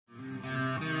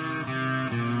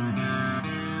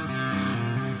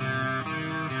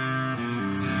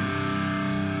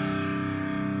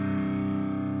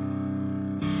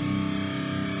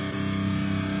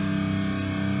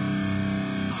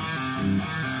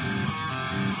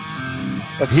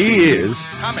He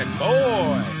is. I'm a boy.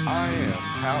 I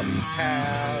am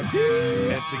Howdy.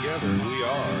 And together we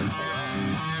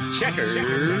are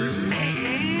Checkers and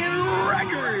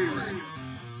Wreckers.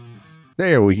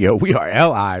 There we go. We are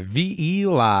L-I-V-E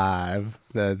live.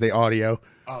 The audio.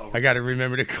 Oh, I got to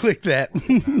remember to click that.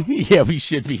 Yeah, we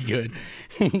should be good.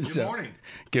 good morning.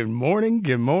 Good morning.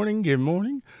 Good morning. Good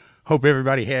morning. Hope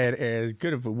everybody had as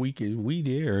good of a week as we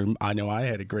did. Or I know I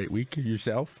had a great week.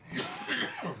 Yourself?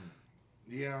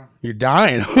 Yeah. You're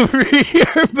dying over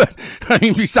here, but I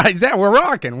mean, besides that, we're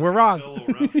rocking. We're rocking. A little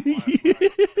rough last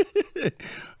night.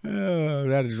 Oh,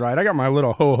 that is right. I got my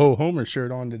little ho ho Homer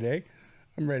shirt on today.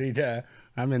 I'm ready to.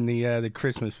 I'm in the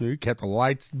Christmas mood. Kept the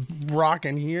lights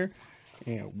rocking here,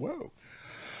 and whoa.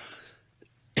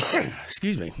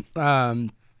 Excuse me.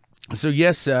 So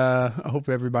yes, I hope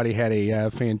everybody had a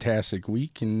fantastic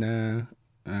week, and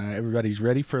everybody's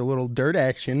ready for a little dirt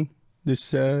action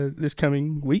this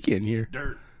coming weekend here.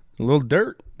 Dirt. A little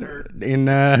dirt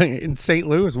in St.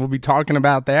 Louis. We'll be talking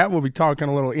about that. We'll be talking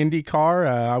a little IndyCar.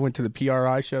 I went to the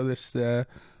PRI show this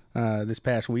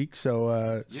past week,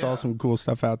 so saw some cool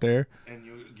stuff out there. And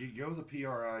you go to the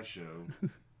PRI show,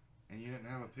 and you didn't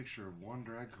have a picture of one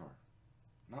drag car.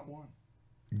 Not one.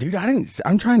 Dude, I didn't.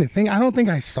 I'm trying to think. I don't think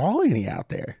I saw any out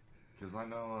there. Because I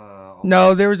know.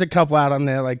 No, there was a couple out on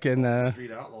there, like in the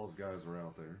Street Outlaws guys were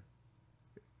out there.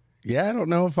 Yeah, I don't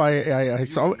know if I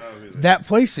saw don't know who they that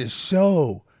place is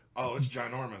so Oh, it's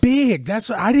ginormous. big. That's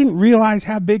what I didn't realize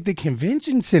how big the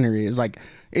convention center is. Like,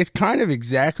 it's kind of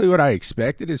exactly what I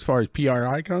expected as far as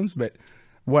PRI comes, but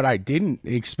what I didn't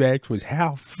expect was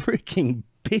how freaking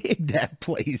big that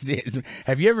place is.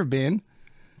 Have you ever been?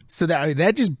 So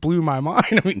that just blew my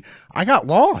mind. I mean, I got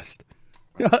lost.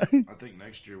 I think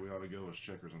next year we ought to go as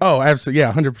Checkers. Oh, absolutely.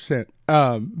 Yeah,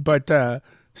 100%.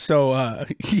 So,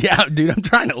 yeah, dude, I'm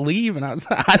trying to leave, and I was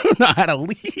like, I don't know how to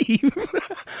leave.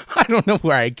 I don't know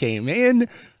where I came in.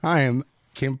 I am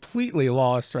completely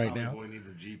lost right now. Boy needs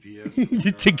a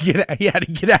GPS to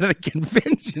get out of the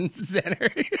convention center.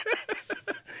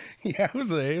 Yeah, it was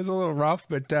a little rough,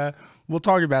 but we'll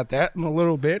talk about that in a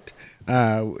little bit. We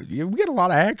got a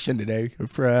lot of action today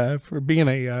for being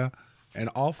an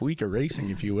off week of racing,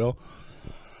 if you will.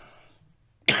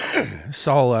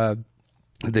 Saw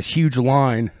this huge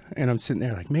line, and I'm sitting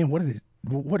there like, man,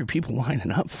 what are people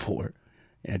lining up for?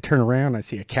 And I turn around, I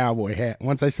see a cowboy hat.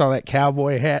 Once I saw that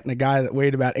cowboy hat and a guy that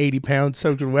weighed about 80 pounds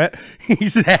soaking wet,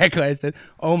 exactly, I said,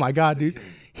 oh my God, dude,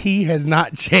 he has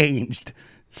not changed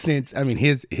since. I mean,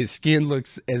 his skin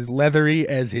looks as leathery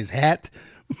as his hat,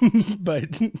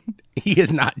 but he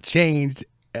has not changed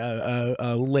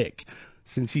a lick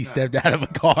since he stepped out of a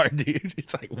car, dude.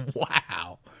 It's like,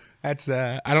 wow. That's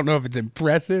I don't know if it's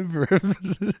impressive or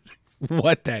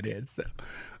what that is. So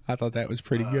I thought that was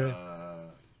pretty good.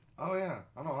 Oh yeah,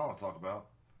 I know what I want to talk about.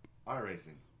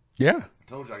 iRacing. Yeah. I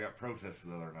told you I got protests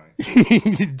the other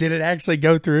night. Did it actually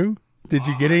go through? Did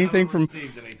you get anything from?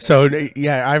 Anything. So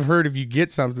yeah, I've heard if you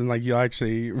get something, like, you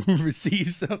actually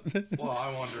receive something. Well,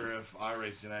 I wonder if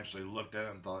iRacing actually looked at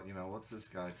it and thought, what's this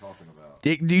guy talking about?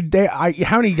 Dude,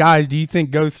 how many guys do you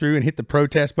think go through and hit the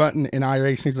protest button in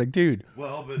iRacing? It's like, dude,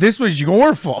 well, but this was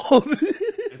your fault.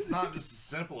 It's not just as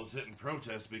simple as hitting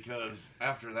protest, because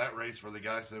after that race where the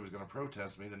guy said he was going to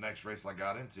protest me, the next race I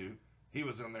got into, he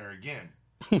was in there again.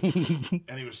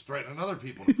 And he was threatening other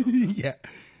people to protest. Yeah.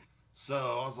 So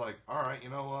I was like, all right, you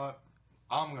know what?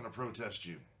 I'm going to protest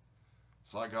you.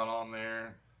 So I got on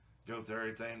there, go through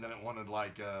everything. Then it wanted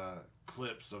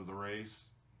clips of the race,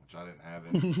 which I didn't have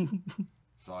any.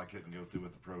 So I couldn't go through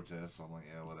with the protest. So I'm like,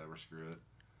 yeah, whatever, screw it.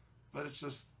 But it's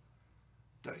just,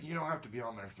 you don't have to be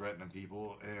on there threatening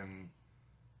people. And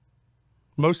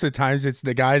most of the times it's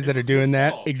the guys that are doing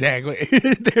that. fault. Exactly.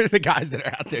 They're the guys that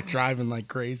are out there driving like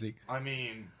crazy. I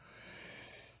mean,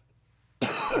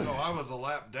 so I was a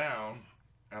lap down,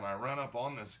 and I ran up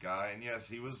on this guy, and yes,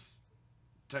 he was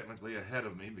technically ahead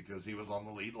of me because he was on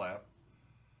the lead lap.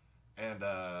 And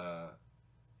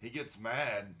he gets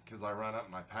mad because I run up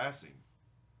and I pass him.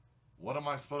 What am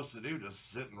I supposed to do?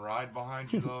 Just sit and ride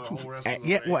behind you the whole rest of the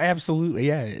Yeah, race? well, absolutely.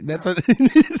 Yeah, that's what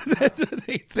that's what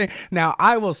they think. Now,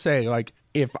 I will say, like,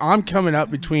 if I'm coming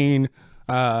up between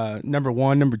number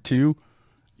one, number two,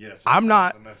 Yes, I'm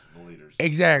not- the mess of the leaders.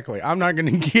 exactly, I'm not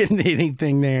going to get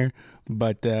anything there.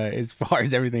 But as far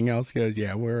as everything else goes,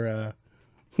 yeah, we're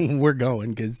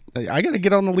going, because I got to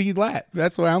get on the lead lap.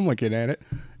 That's the way I'm looking at it.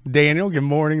 Daniel, good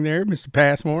morning there, Mr.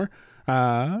 Passmore.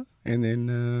 And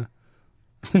then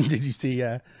did you see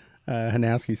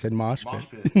Hanowski said mosh pit? Mosh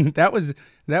pit. that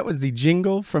was the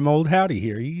jingle from Old Howdy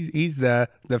here. He's the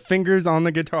fingers on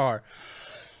the guitar.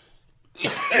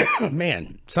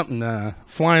 Man, something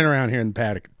flying around here in the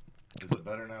paddock. Is it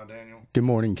better now, Daniel? Good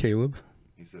morning, Caleb.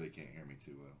 He said he can't hear me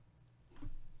too well.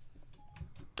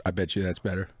 I bet you that's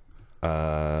better.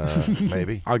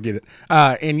 Maybe. I'll get it.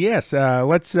 And yes,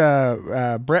 let's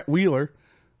Brett Wheeler.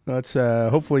 Let's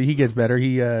hopefully he gets better.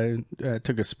 He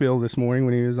took a spill this morning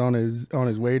when he was on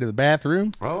his way to the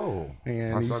bathroom. Oh,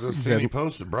 And I saw he this said- thing he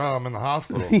posted, bro. I'm in the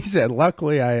hospital. He said,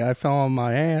 "Luckily, I fell on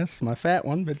my ass, my fat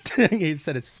one." But he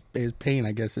said his pain,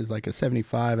 I guess, is like a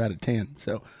 75 out of 10.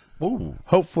 So Ooh.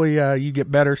 hopefully you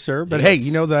get better, sir. But hey,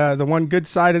 you know the one good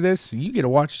side of this, you get to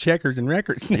watch Checkers and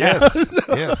Records now. Yes,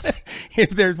 So, yes.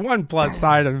 If there's one plus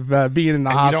side of being in the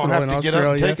And you hospital don't have in to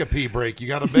Australia, get up and take a pee break. You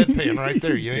got a bedpan right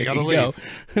there. You ain't got to leave.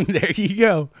 go. There you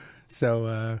go.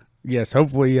 So yes,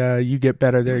 hopefully you get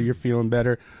better there. You're feeling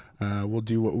better. We'll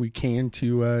do what we can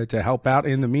to help out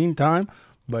in the meantime.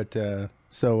 But Did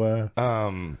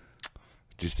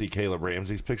you see Caleb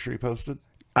Ramsey's picture he posted?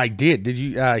 I did. Did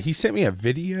you? He sent me a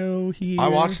video. I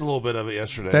watched a little bit of it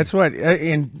yesterday. That's what.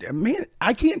 And man,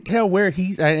 I can't tell where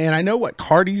he's. And I know what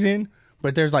cart he's in.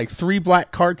 But there's like 3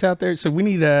 black carts out there, so we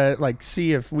need to like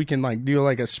see if we can like do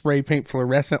like a spray paint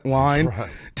fluorescent line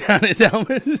down his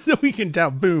helmet so we can tell.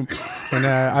 Boom, and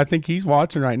I think he's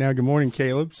watching right now. Good morning,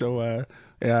 Caleb. So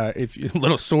if you're a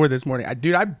little sore this morning,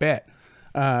 dude, I bet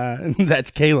that's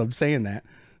Caleb saying that.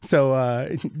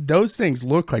 So those things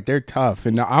look like they're tough,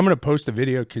 and I'm gonna post a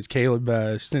video because Caleb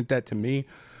sent that to me.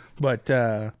 But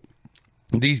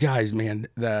these guys, man,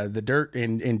 the dirt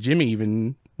and Jimmy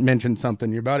even mentioned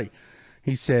something. Your buddy.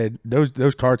 He said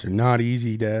those carts are not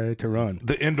easy to run.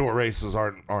 The indoor races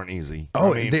aren't easy.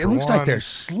 Oh, I mean, it for looks like one- they're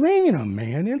slinging them,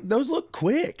 man. Those look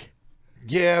quick.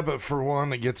 Yeah, but for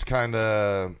one, it gets kind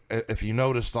of. If you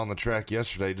noticed on the track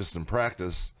yesterday, just in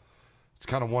practice, it's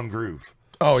kind of one groove.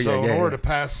 Oh, so yeah, in yeah, order yeah. to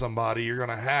pass somebody, you're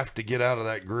gonna have to get out of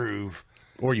that groove.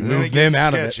 Or you And then move it gets them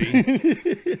out of sketchy.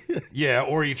 it. Yeah,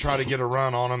 or you try to get a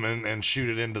run on them and shoot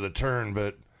it into the turn,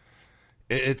 but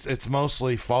it's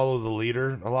mostly follow the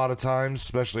leader a lot of times,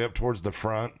 especially up towards the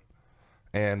front.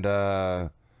 And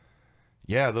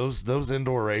yeah, those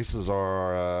indoor races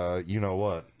are you know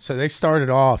what. So they started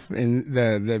off in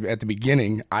the at the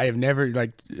beginning. I have never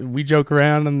we joke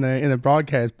around in the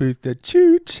broadcast booth, the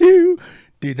choo choo.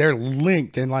 Dude, they're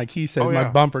linked, and like he said, Oh, my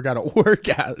yeah. bumper got a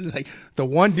workout. It was like the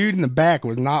one dude in the back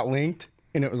was not linked,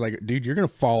 and it was like, dude, you're gonna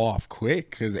fall off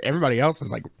quick because everybody else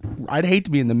is like, I'd hate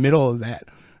to be in the middle of that.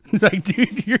 It's like,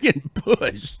 dude, you're getting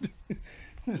pushed.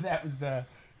 that was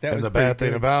And was the pretty bad thing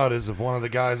good. about it is if one of the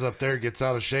guys up there gets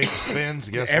out of shape and spins,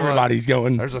 guess Everybody's what?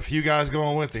 going There's a few guys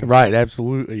going with him. right.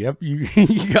 Absolutely. Yep. You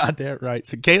you got that right.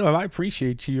 So Caleb, I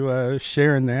appreciate you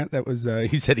sharing that. That was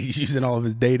he said he's using all of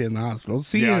his data in the hospital.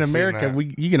 See, Yeah, in I've seen America,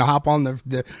 that. you can hop on the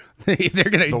they're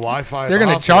gonna The Wi-Fi at They're the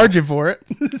gonna hospital. charge you for it.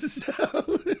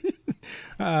 So,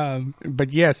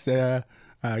 but yes.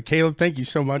 Caleb, thank you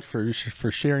so much for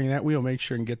sharing that. We'll make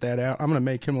sure and get that out. I'm gonna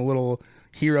make him a little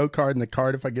hero card in the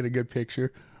card if I get a good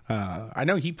picture. I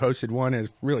know he posted one as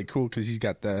really cool because he's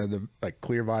got the like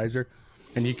clear visor,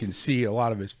 and you can see a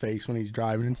lot of his face when he's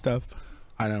driving and stuff.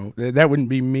 I know that wouldn't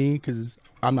be me because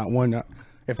I'm not one.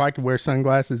 If I could wear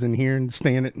sunglasses in here and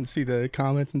stand it and see the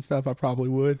comments and stuff, I probably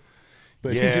would.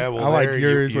 But Yeah, well, I like there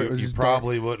yours. You, where it was you just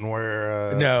probably wouldn't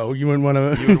wear. no, you wouldn't want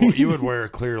to. you would wear a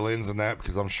clear lens in that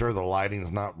because I'm sure the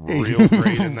lighting's not real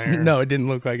great in there. No, it didn't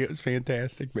look like it was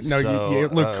fantastic, but no, So,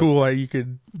 it looked cool. You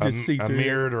could just see a through.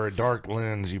 mirrored or a dark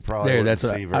lens, you probably There, wouldn't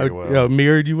that's see what very well.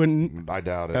 mirrored. You wouldn't. I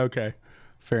doubt it. Okay,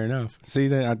 fair enough. See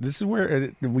that this is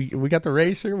where we got the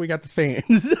racer, we got the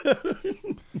fans.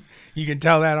 You can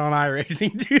tell that on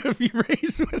iRacing too if you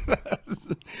race with us.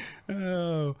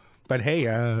 Oh, but hey,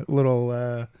 I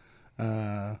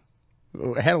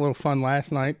had a little fun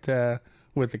last night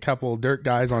with a couple of dirt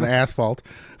guys on asphalt.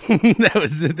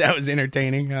 that was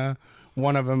entertaining.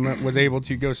 One of them was able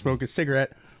to go smoke a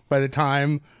cigarette. By the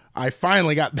time I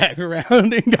finally got back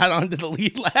around and got onto the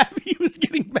lead lap, he was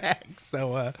getting back.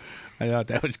 So I thought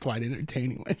that was quite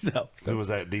entertaining myself. Who was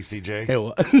that, DCJ? It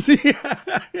was.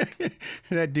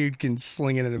 That dude can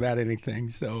sling it at about anything.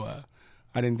 So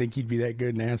I didn't think he'd be that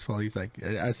good in asphalt. He's like,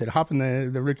 I said, hop in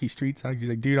the rookie street side. He's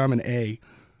like, dude, I'm an A.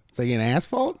 It's like, in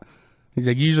asphalt? He's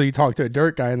like, usually you talk to a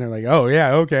dirt guy and they're like, oh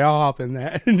yeah, okay, I'll hop in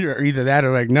that. Or either that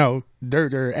or like, no,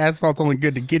 dirt or asphalt's only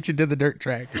good to get you to the dirt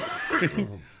track.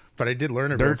 But I did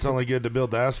learn a Dirt's only good to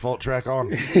build the asphalt track on.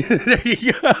 There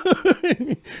you go.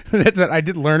 That's what I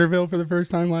did Lernerville for the first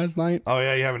time last night. Oh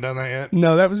yeah, you haven't done that yet?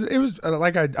 No, it was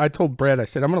like I told Brett, I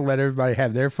said, I'm going to let everybody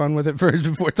have their fun with it first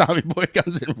before Tommy Boy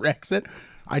comes and wrecks it.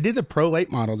 I did the Pro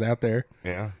Late models out there.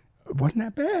 Yeah. It wasn't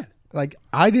that bad. Like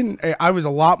I was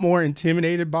a lot more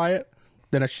intimidated by it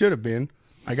than I should have been.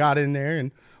 I got in there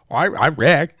and I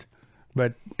wrecked,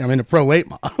 but I'm in a pro late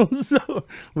model, so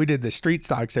we did the street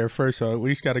stocks there first, so at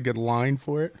least got a good line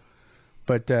for it.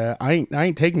 But I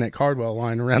ain't taking that Cardwell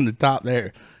line around the top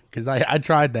there, because I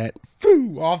tried that.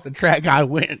 Off the track I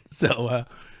went. So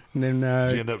and then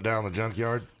Did you end up down the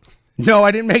junkyard? no,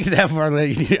 I didn't make it that far.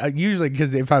 Usually,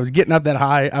 because if I was getting up that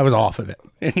high, I was off of it,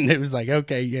 and it was like,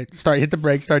 okay, you hit the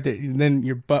brake, and then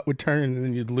your butt would turn, and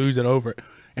then you'd lose it over it.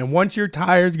 And once your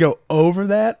tires go over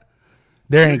that,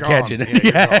 there ain't gone. catching it.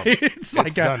 Yeah, you're gone. It's like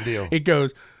It's a done deal. It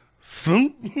goes,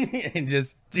 and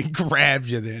just it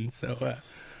grabs you. Then so.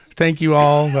 Thank you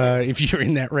all. If you were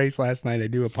in that race last night, I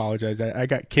do apologize. I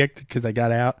got kicked because I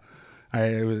got out.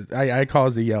 I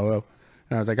caused the yellow.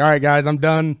 And I was like, all right, guys, I'm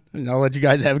done. And I'll let you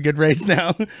guys have a good race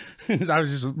now. I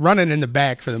was just running in the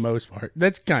back for the most part.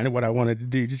 That's kind of what I wanted to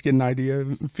do, just get an idea,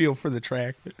 feel for the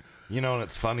track. You know, and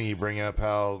it's funny you bring up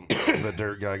how the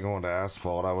dirt guy going to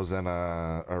asphalt. I was in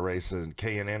a race, a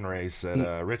K&N race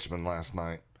at Richmond last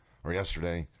night or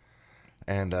yesterday.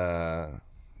 And the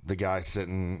guy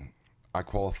sitting, I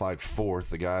qualified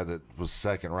fourth, the guy that was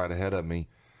second right ahead of me.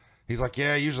 He's like,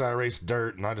 yeah, usually I race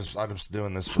dirt, and I'm just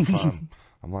doing this for fun.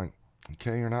 I'm like,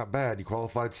 okay, you're not bad. You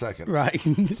qualified second. Right.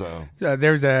 So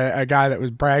there's a guy that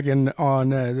was bragging on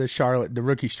the Charlotte, the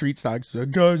rookie street stocks. He's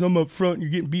like, guys, I'm up front, and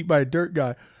you're getting beat by a dirt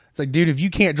guy. It's like, dude, if you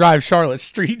can't drive Charlotte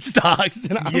street stocks,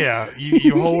 then yeah,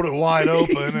 you hold it wide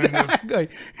open. Exactly.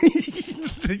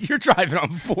 And you're driving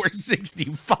on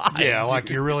 465. Yeah, like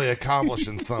dude. you're really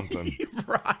accomplishing something.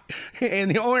 Right. And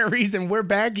the only reason we're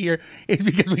back here is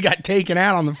because we got taken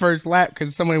out on the first lap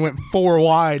because somebody went 4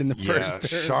 wide in the first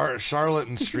turn. Charlotte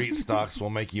and street stocks will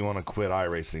make you want to quit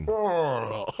iRacing.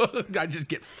 I just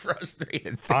get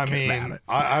frustrated. I thinking mean, about it.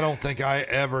 I don't think I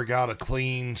ever got a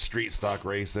clean street stock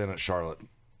race in at Charlotte.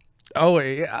 Oh,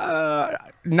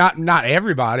 not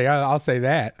everybody. I'll say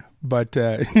that. But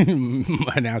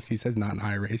Manowski says not an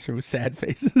iRacer with sad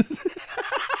faces.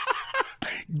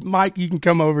 Mike, you can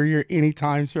come over here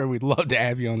anytime, sir. We'd love to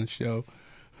have you on the show.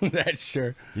 That's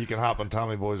sure. You can hop on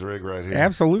Tommy Boy's rig right here.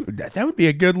 Absolutely. That would be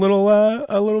a good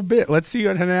little bit. Let's see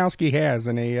what Hanowski has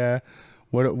in a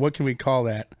what can we call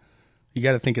that? You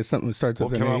got to think of something that starts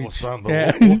with an We'll come up H. with something.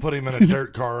 Yeah. We'll put him in a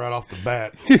dirt car right off the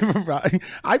bat. Right.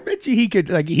 I bet you he could,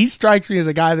 like, he strikes me as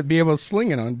a guy that'd be able to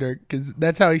sling it on dirt because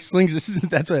that's how he slings this.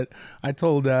 That's what I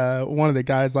told one of the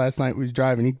guys last night who was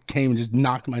driving. He came and just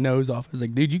knocked my nose off. I was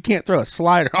like, dude, you can't throw a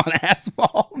slider on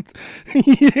asphalt.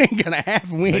 You ain't going to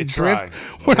have wing drift.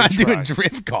 We're not doing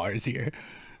drift cars here.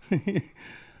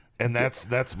 And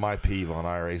that's my peeve on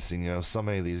iRacing. You know, so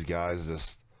many of these guys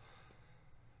just,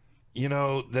 you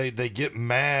know, they get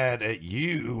mad at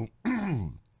you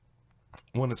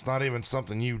when it's not even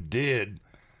something you did.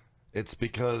 It's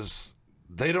because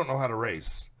they don't know how to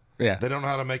race. Yeah. They don't know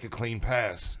how to make a clean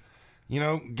pass. You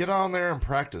know, get on there and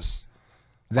practice.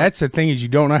 That's the thing is you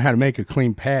don't know how to make a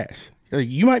clean pass.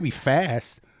 You might be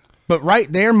fast, but right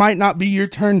there might not be your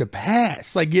turn to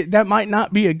pass. Like that might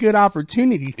not be a good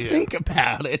opportunity. Yeah. Think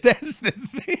about it. That's the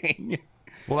thing.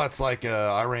 Well, that's like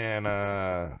I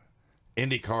ran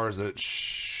Indy cars at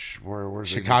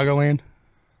where's Chicagoland?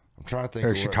 I'm trying to think.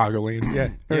 Or Chicagoland, yeah.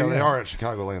 Yeah, they are at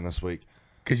Chicagoland this week.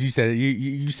 Because you said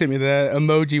you sent me the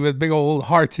emoji with big old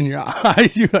hearts in your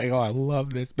eyes. You're like, oh, I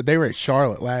love this. But they were at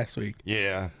Charlotte last week.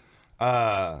 Yeah.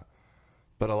 But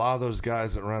a lot of those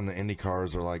guys that run the Indy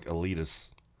cars are like elitists.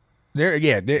 They're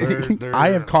They're- I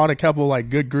have caught a couple like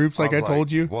good groups, like I was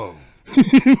told you. Whoa.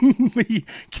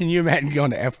 Can you imagine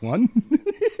going to F1?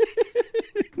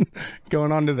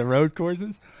 Going on to the road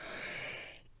courses?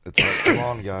 It's like, come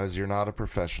on, guys, you're not a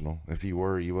professional. If you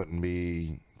were, you wouldn't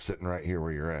be sitting right here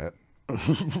where you're at.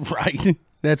 Right.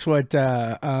 That's what,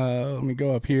 let me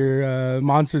go up here.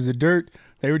 Monsters of Dirt.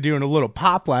 They were doing a little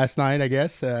pop last night, I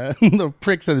guess. Little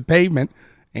pricks of the pavement.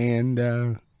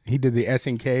 And he did the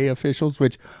SNK officials,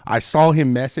 which I saw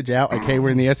him message out, like, hey,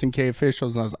 we're in the SNK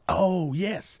officials. And I was like, oh,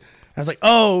 yes. I was like,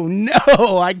 oh,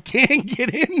 no, I can't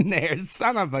get in there,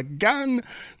 son of a gun.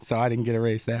 So I didn't get to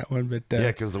race that one. But Yeah,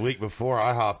 because the week before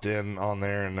I hopped in on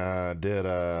there and did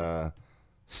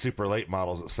super late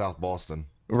models at South Boston.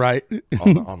 Right.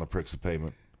 on the pricks of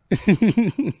pavement.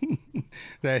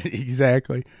 That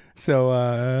exactly. So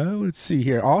let's see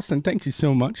here. Austin, thank you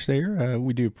so much there.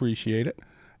 We do appreciate it.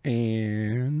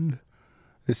 And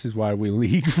this is why we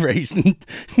league racing.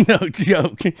 No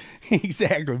joke.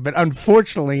 Exactly. But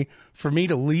unfortunately, for me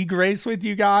to league race with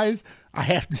you guys, I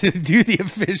have to do the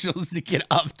officials to get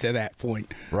up to that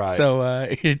point. Right. So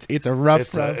it's a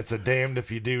rough. It's a damned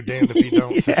if you do, damned if you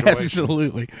don't Yeah, situation.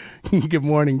 absolutely. Good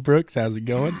morning, Brooks. How's it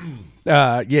going?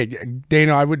 Yeah,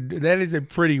 Dana, I would. That is a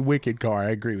pretty wicked car.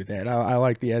 I agree with that. I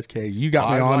like the SK. You got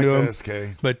me I onto like him, the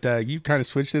SK. but you kind of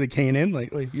switched to the K&N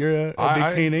lately. You're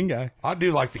a big K&N guy. I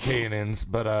do like the K&Ns,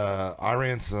 but I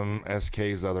ran some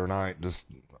SKs the other night just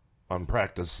on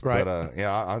practice. Right. But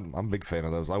yeah, I'm a big fan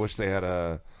of those. I wish they had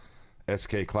a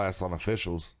SK class on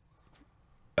officials.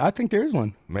 I think there is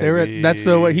one. Maybe- That's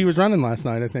what he was running last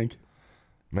night, I think.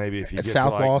 Maybe if you At get South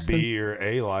to like Boston? B or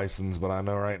A license, but I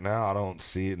know right now I don't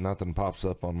see it. Nothing pops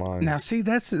up on mine. Now, see,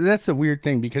 that's a weird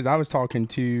thing because I was talking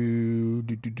to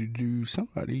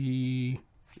somebody.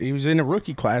 He was in a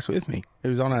rookie class with me. It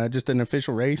was on just an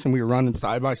official race, and we were running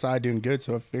side by side doing good.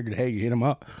 So I figured, hey, hit him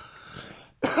up.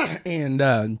 And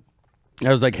I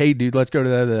was like, hey, dude, let's go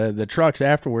to the trucks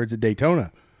afterwards at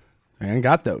Daytona. And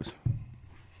got those.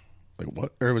 Like,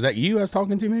 what? Or was that you I was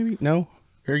talking to maybe? No?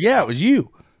 Or yeah, it was you.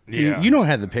 Yeah. You don't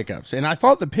have the pickups. And I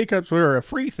thought the pickups were a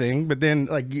free thing, but then,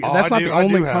 like, Oh, that's not the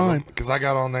only time. Because I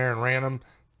got on there and ran them.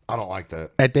 I don't like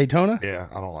that. At Daytona? Yeah,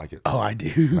 I don't like it. Oh, I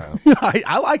do. No.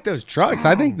 I like those trucks.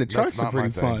 I think the That's trucks are not my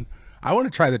pretty thing. fun. I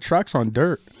want to try the trucks on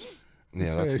dirt.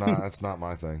 Yeah, that's not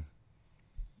my thing.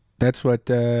 That's what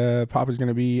Papa's going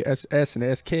to be. SS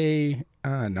and SK.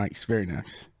 Nice. Very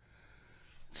nice.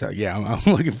 So, yeah,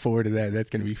 I'm looking forward to that. That's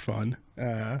going to be fun.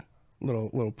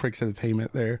 Little pricks of the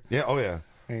payment there. Yeah, oh yeah.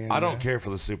 And, I don't care for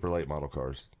the super late model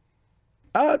cars.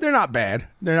 They're not bad.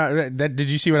 They're not. Did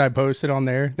you see what I posted on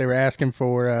there? They were asking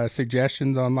for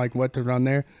suggestions on like what to run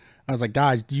there. I was like,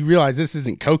 guys, do you realize this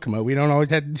isn't Kokomo? We don't always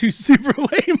have to do super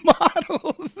late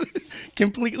models.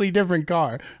 Completely different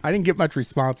car. I didn't get much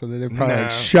response on it. They're probably like, No.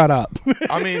 shut up.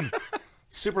 I mean,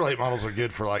 super late models are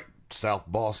good for like South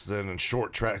Boston and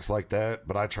short tracks like that,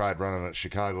 but I tried running at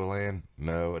Chicagoland.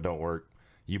 No, it don't work.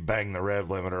 You bang the rev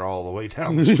limiter all the way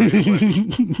down the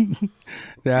street.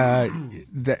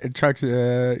 The trucks.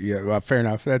 Yeah, well, fair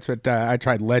enough. That's what I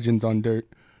tried. Legends on dirt,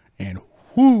 and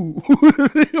whoo,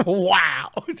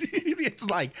 wow, dude, it's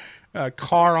like a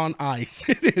car on ice.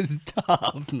 It is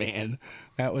tough, man.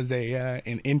 That was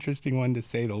an interesting one to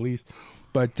say the least.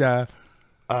 But You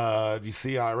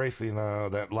see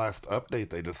iRacing, that last update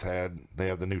they just had, they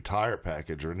have the new tire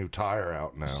package or a new tire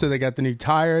out now. so they got the new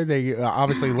tire. They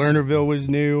obviously Lernerville was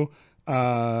new.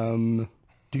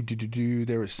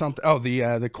 There was something. Oh,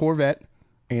 the Corvette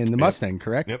and the Mustang,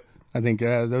 correct? Yep. I think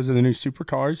those are the new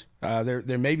supercars.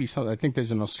 There may be some. I think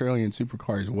there's an Australian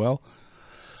supercar as well.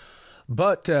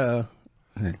 But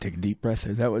take a deep breath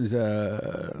there. That was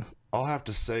I'll have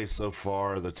to say so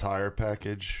far the tire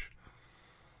package.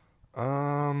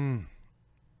 I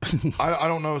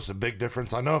don't notice a big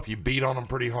difference. I know if you beat on them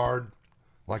pretty hard,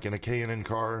 like in a K&N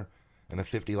car in a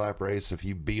 50-lap race, if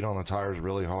you beat on the tires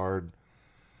really hard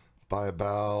by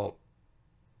about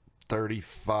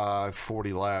 35,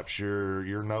 40 laps,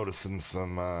 you're noticing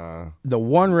some. the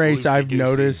one race I've loosey-goosey.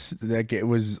 noticed that it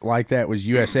was like that was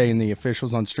USA and the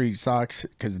officials on Street Stocks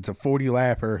because it's a 40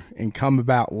 lapper and come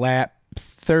about lap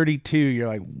 32, you're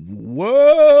like,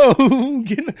 whoa,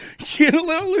 getting a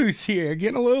little loose here,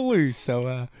 getting a little loose.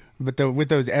 So, but with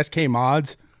those SK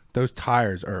mods, those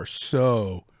tires are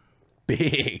so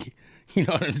big. You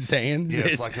know what I'm saying? Yeah,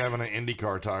 it's like having an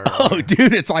IndyCar tire. oh,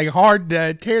 dude, it's like hard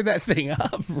to tear that thing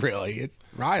up. Really, it's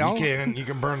right on. You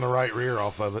can burn the right rear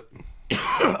off of it.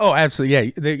 Oh,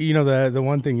 absolutely. Yeah, the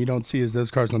one thing you don't see is those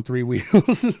cars on three wheels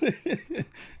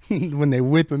when they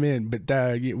whip them in. But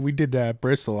we did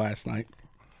Bristol last night.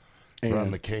 And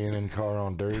Run the K&N car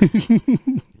on dirt.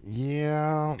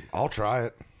 Yeah, I'll try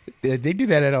it. they do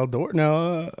that at Eldor.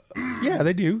 No, yeah,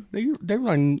 they do. They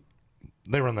run.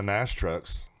 They run the Nash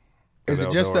trucks. Is at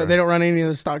it just Eldor. that they don't run any of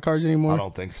the stock cars anymore? I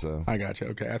don't think so. I got you.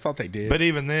 Okay, I thought they did. But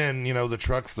even then, the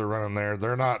trucks they're running there,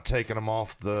 they're not taking them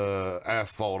off the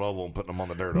asphalt oval and putting them on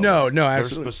the dirt No, oval. no, They're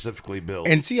absolutely. specifically built.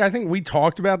 And see, I think we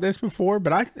talked about this before,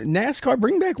 but NASCAR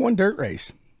bring back one dirt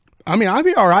race. I mean, I'd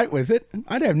be all right with it.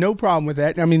 I'd have no problem with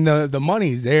that. I mean, the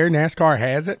money's there. NASCAR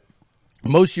has it.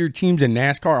 Most of your teams in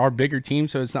NASCAR are bigger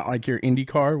teams, so it's not like your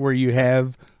IndyCar where you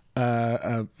have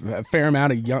a fair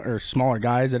amount of young or smaller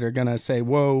guys that are going to say,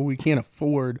 whoa, we can't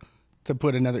afford to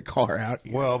put another car out.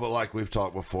 Well, but like we've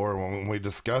talked before, when we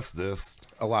discussed this,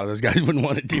 A lot of those guys wouldn't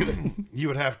want to do it. you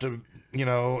would have to,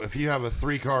 if you have a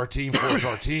 3-car team,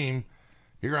 4-car team,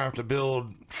 you're going to have to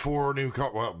build 4 new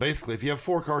cars. Well, basically, if you have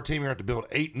a 4-car team, you're going to have to build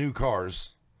 8 new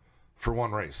cars for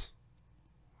one race.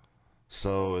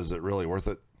 So is it really worth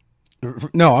it?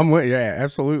 No, I'm with yeah,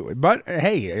 absolutely. But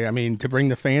hey, I mean, to bring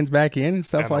the fans back in and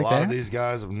stuff And like a lot that, of these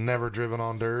guys have never driven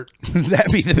on dirt.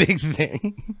 that'd be the big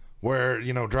thing. Where,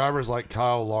 drivers like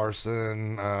Kyle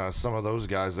Larson, some of those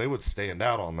guys, they would stand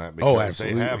out on that because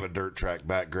they have a dirt track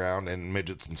background and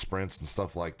midgets and sprints and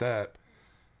stuff like that.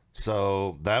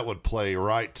 So that would play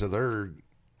right to their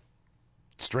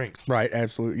strengths. Right,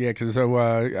 absolutely. Yeah, because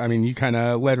you kind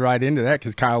of led right into that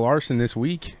because Kyle Larson this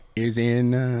week is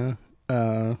in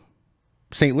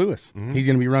St. Louis. Mm-hmm. He's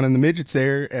going to be running the midgets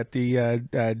there at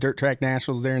the Dirt Track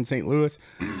Nationals there in St. Louis.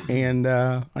 And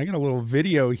I got a little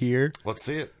video here. Let's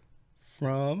see it.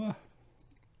 From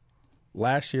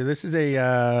last year. This is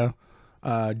a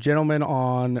gentleman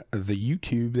on the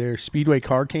YouTube there, Speedway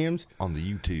Car Cams. On the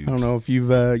YouTube. I don't know if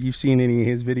you've seen any of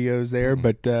his videos there,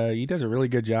 but he does a really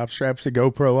good job. Straps the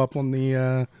GoPro up on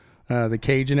the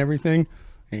cage and everything,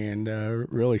 and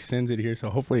really sends it here. So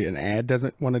hopefully an ad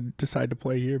doesn't want to decide to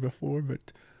play here before,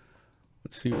 but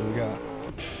let's see what we got.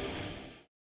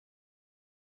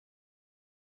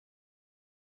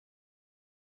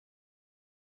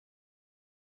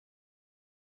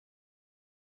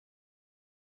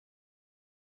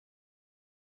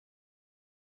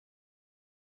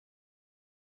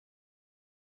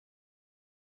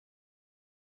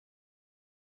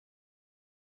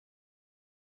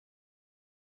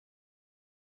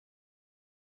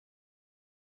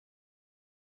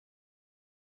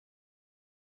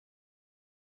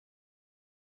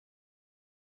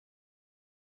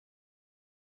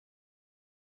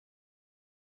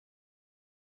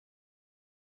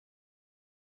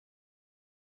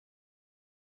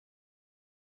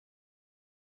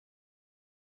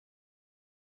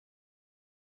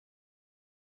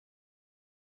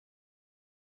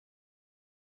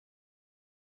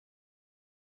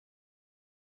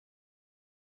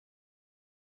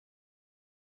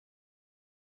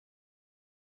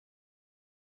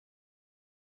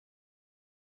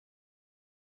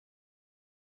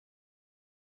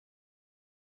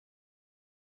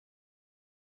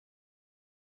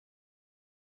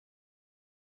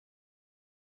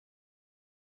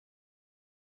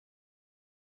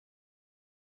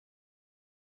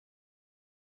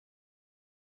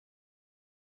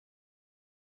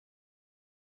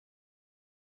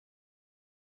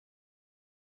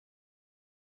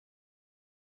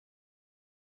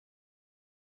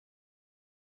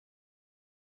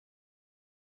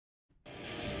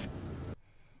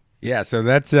 Yeah, so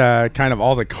that's kind of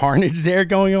all the carnage there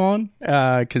going on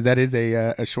because that is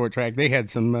a short track. They had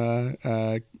some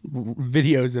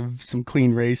videos of some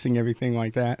clean racing, everything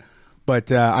like that.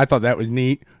 But I thought that was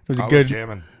neat. It was a good. Was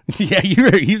jamming. Yeah,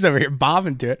 he was over here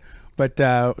bobbing to it. But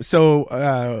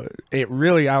it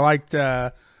really, I liked.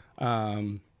 I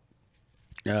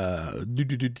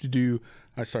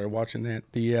started watching that.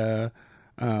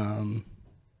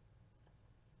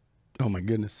 Oh my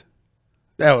goodness.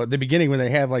 Oh, at the beginning when they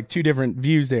have like two different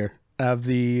views there of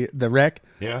the wreck.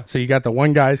 Yeah. So you got the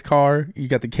one guy's car, you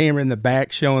got the camera in the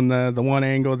back showing the one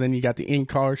angle, then you got the in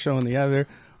car showing the other.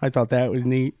 I thought that was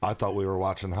neat. I thought we were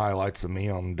watching highlights of me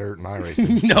on dirt and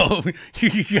iRacing. No,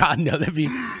 God, no. That'd be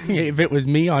if it was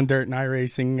me on dirt and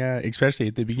iRacing, especially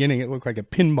at the beginning, it looked like a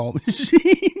pinball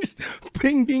machine, just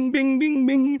bing, bing, bing, bing,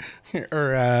 bing,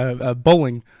 or a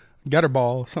bowling gutter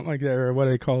ball, something like that, or what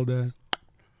are they called?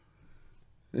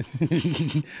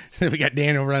 We got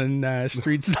Daniel running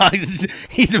street stocks.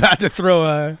 He's about to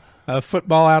throw a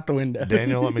football out the window.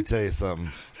 Daniel, let me tell you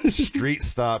something. Street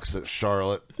stocks at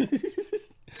Charlotte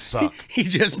suck. He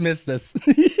just missed this.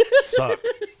 Suck.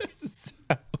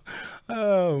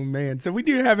 Oh man! So we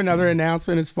do have another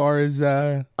announcement as far as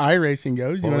iRacing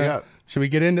goes. Should we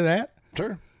get into that?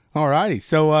 Sure. All righty.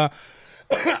 So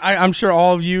I'm sure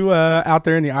all of you out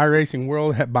there in the iRacing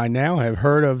world by now have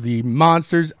heard of the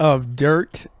Monsters of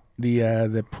Dirt,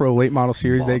 the Pro Late Model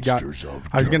Series they got.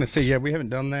 I was gonna say, yeah, we haven't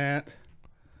done that.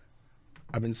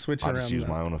 I've been switching around. I just use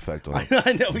my own effect on it.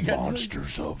 I know we got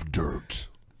Monsters of Dirt.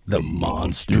 The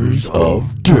Monsters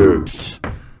of Dirt.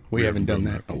 We haven't done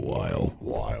that in a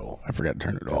while. I forgot to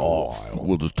turn it off.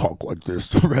 We'll just talk like this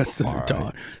the rest of the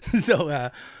time. So,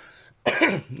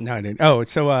 no, I didn't. Oh,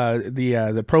 so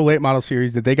the Pro Late Model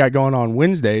Series that they got going on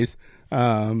Wednesdays,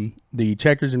 the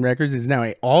Checkers and Wreckers is now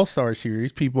a all-star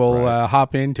series. People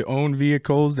hop in to own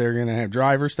vehicles. They're going to have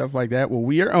drivers, stuff like that. Well,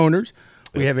 we are owners.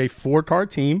 We have a 4-car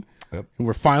team, and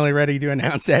we're finally ready to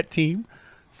announce that team.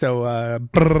 So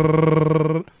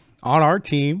on our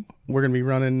team, we're going to be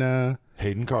running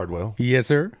Hayden Cardwell. Yes,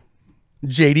 sir.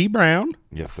 JD Brown.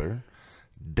 Yes, sir.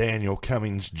 Daniel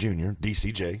Cummings Jr.,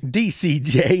 DCJ.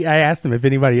 DCJ. I asked him if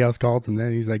anybody else called him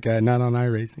that. He's like, not on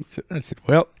iRacing. So I said,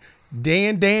 well,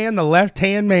 Dan, the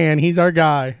left-hand man, he's our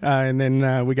guy. And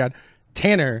then we got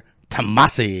Tanner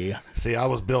Tomasi. See, I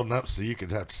was building up so you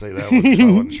could have to say that one 'cause I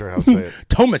wasn't sure how to say it.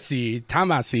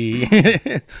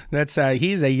 Tomasi. That's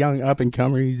he's a young up and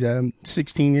comer. He's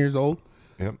 16 years old.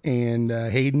 Yep. And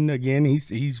Hayden again,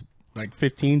 he's like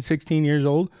 15, 16 years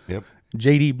old. Yep.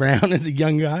 JD Brown is a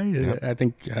young guy. Yep. I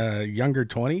think younger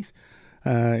 20s.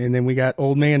 And then we got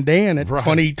old man Dan at Right.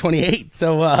 20, 28.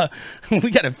 So we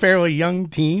got a fairly young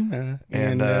team.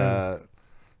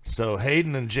 So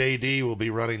Hayden and JD will be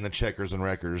running the Checkers and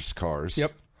Wreckers cars.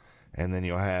 Yep. And then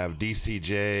you'll have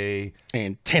DCJ,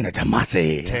 And Tanner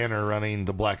Tomasi. Tanner running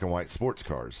the black and white sports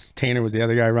cars. Tanner was the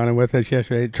other guy running with us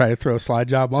yesterday. Tried to throw a slide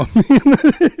job on me.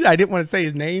 I didn't want to say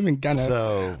his name and kind of.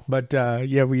 So But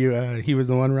he was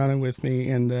the one running with me,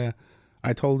 and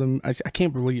I told him I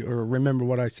can't believe or remember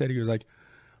what I said. He was like,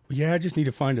 well, "Yeah, I just need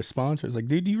to find a sponsor." I was like,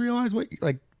 "Dude, do you realize what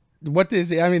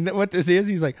this? I mean, what this is?"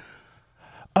 He's like,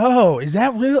 "Oh, is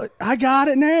that real? I got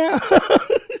it now."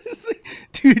 It's like,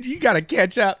 dude, you got to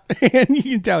catch up, and you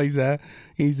can tell he's a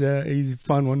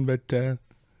fun one, but I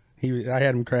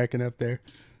had him cracking up there.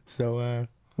 So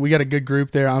we got a good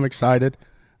group there. I'm excited.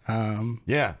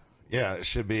 yeah, it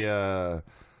should be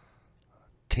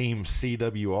Team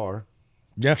CWR.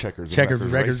 Yeah, Checkers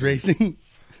and Wreckers Racing.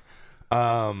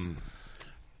 I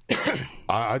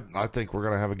think we're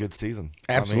gonna have a good season.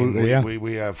 Absolutely, I yeah. mean,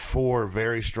 we have 4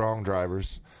 very strong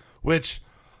drivers, which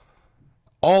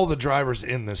all the drivers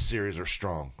in this series are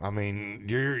strong. I mean,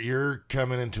 you're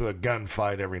coming into a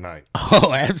gunfight every night.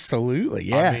 Oh, absolutely,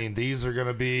 yeah. I mean, these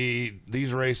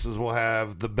races will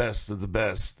have the best of the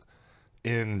best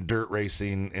in dirt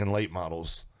racing and late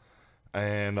models,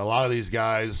 and a lot of these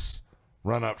guys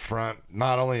run up front,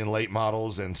 not only in late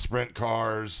models and sprint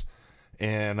cars,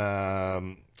 and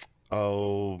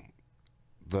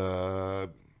the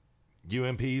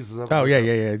UMPs. Is that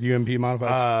UMP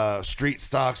modified. Street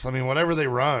stocks. I mean, whatever they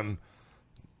run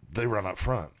up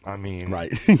front. I mean,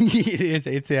 Right.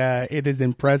 It is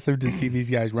impressive to see these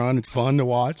guys run. It's fun to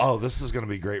watch. Oh, this is going to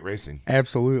be great racing.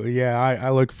 Absolutely, yeah.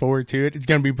 I look forward to it. It's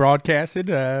going to be broadcasted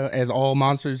as all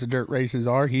Monsters of Dirt races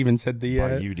are. He even said By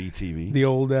UDTV. the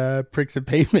old Pricks of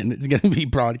Pavement is going to be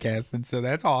broadcasted, so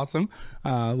that's awesome.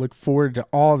 Look forward to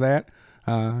all that.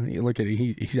 Look at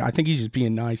it. I think he's just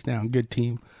being nice now. Good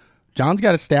team. John's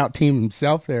got a stout team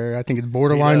himself there. I think it's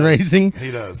Borderline Racing. He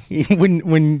does.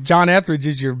 When John Etheridge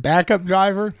is your backup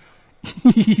driver,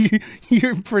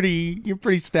 you're pretty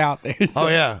stout there. So. Oh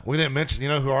yeah, we didn't mention. You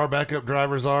know who our backup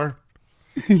drivers are?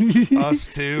 Us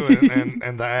two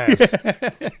and the ass.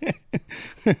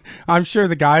 I'm sure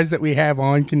the guys that we have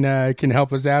on can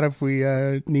help us out if we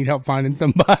need help finding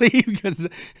somebody because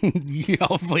he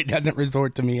hopefully doesn't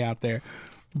resort to me out there.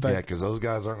 But, Yeah, because those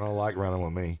guys aren't going to like running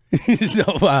with me.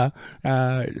 So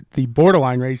the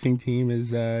Borderline Racing team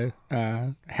is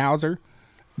Hauser,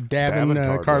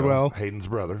 Davin Cardwell, Hayden's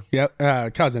brother. Yep,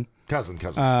 cousin. Cousin.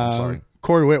 I'm sorry.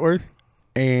 Corey Whitworth,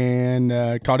 and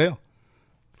Caudale.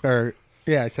 Or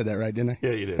yeah, I said that right, didn't I?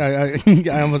 Yeah, you did.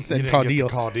 I almost said You didn't get the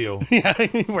Caudale.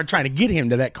 Caudale. Yeah, we're trying to get him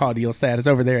to that Caudale status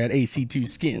over there at AC2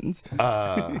 Skins.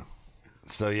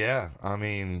 So yeah, I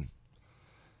mean,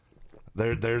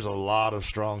 there's a lot of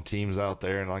strong teams out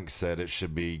there, and like I said, it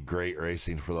should be great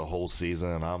racing for the whole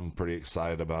season. And I'm pretty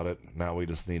excited about it. Now we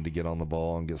just need to get on the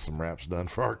ball and get some wraps done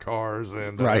for our cars.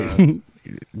 And Right.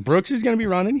 Brooks is going to be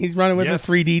running. He's running with Yes.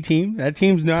 the 3D team. That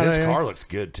team's not. his car looks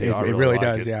good too. It I really like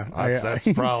does, it. yeah.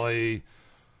 That's probably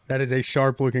That is a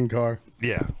sharp looking car.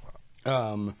 yeah.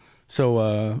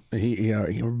 So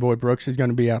your boy Brooks is going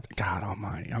to be out there. God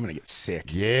Almighty, I'm going to get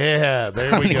sick. Yeah,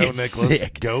 there I'm we gonna go, get Nicholas.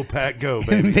 sick. Go, Pack, go, And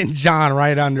baby. then John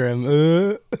right under him.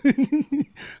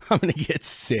 I'm going to get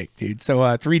sick, dude. So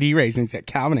 3D Racing's got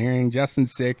Calvin Herring, Justin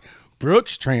Sick,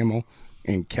 Brooks Trammell,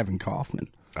 and Kevin Kaufman.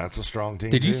 That's a strong team.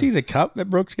 Did you too. see the cup that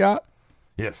Brooks got?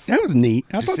 Yes. That was neat.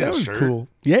 I you thought see that the was shirt? cool.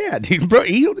 Yeah, dude. Bro,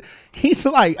 he's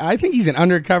like, I think he's an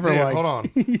undercover. Yeah, like, hold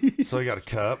on. So he got a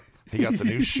cup. He got the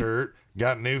new shirt.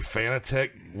 Got new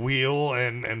Fanatec wheel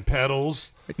and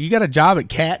pedals. You got a job at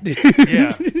Cat, dude.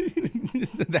 Yeah.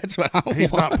 That's what I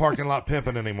He's want. not parking lot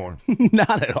pimping anymore.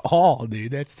 Not at all,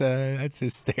 dude. That's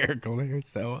hysterical there.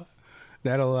 So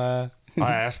that'll. I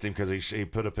asked him because he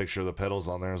put a picture of the pedals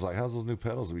on there. I was like, how's those new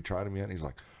pedals? Have we tried them yet? And he's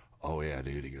like, oh, yeah,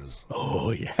 dude. He goes,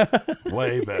 Oh yeah.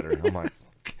 way better. I'm like,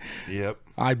 yep.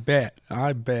 I bet.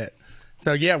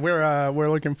 So yeah, we're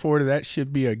looking forward to that.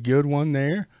 Should be a good one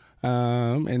there.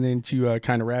 And then to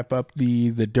kind of wrap up the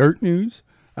dirt news,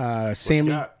 Sammy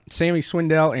got?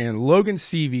 Swindell and Logan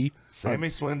Seavey Sammy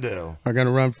Swindell. are going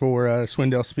to run for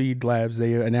Swindell Speed Labs.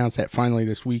 They announced that finally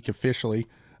this week officially.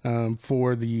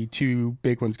 for the two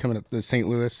big ones coming up, the St.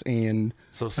 Louis and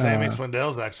So Sammy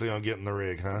Swindell's actually gonna get in the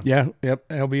rig, huh? yeah, yep,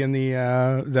 he'll be in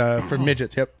the for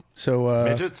midgets. Yep. So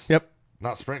Midgets? Yep.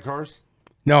 Not sprint cars?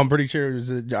 No, I'm pretty sure it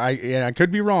was. I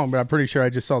could be wrong, but I'm pretty sure I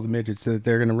just saw the midgets that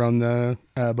they're going to run the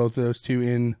both of those two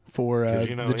in for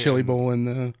the Chili Bowl and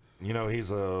the. You know he's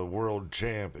a world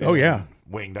champ. Oh, yeah.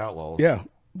 Winged Outlaws. Yeah.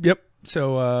 Yep.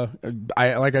 So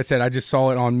like I said, I just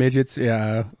saw it on midgets.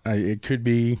 It could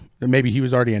be maybe he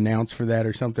was already announced for that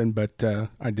or something, but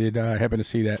I did happen to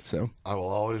see that. So I will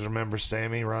always remember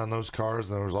Sammy running those cars,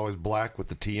 and there was always black with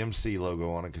the TMC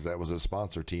logo on it because that was his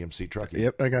sponsor, TMC Trucking.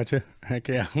 Yep, I got you. Heck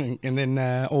yeah! And then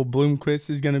old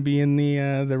Bloomquist is going to be in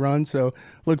the run. So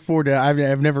look forward to.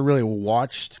 I've never really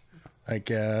watched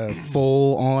like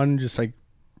full on just like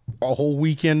a whole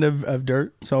weekend of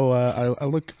dirt. So I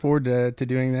look forward to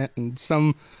doing that in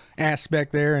some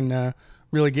aspect there and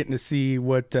really getting to see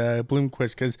what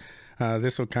Bloomquist, because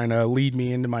this will kind of lead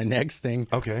me into my next thing.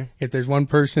 Okay. If there's one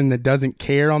person that doesn't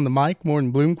care on the mic more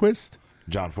than Bloomquist,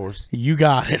 John Force. you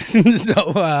got it. So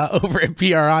over at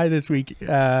PRI this week,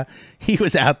 he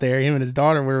was out there. Him and his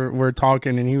daughter were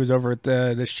talking, and he was over at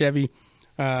the Chevy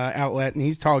outlet, and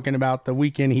he's talking about the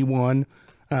weekend he won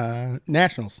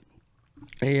nationals.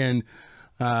 And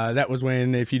that was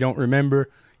when, if you don't remember,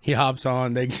 he hops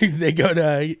on. They go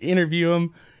to interview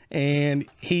him, and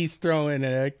he's throwing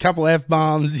a couple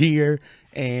F-bombs here.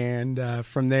 And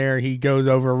from there, he goes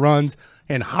over, runs,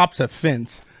 and hops a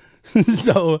fence.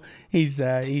 So he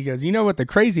goes, you know what the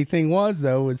crazy thing was,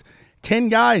 though, was 10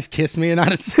 guys kissed me and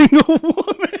not a single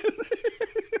woman.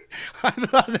 I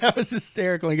thought that was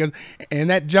hysterical. He goes,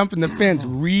 and that jump in the fence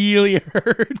really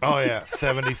hurt. Oh, yeah.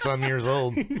 70-some years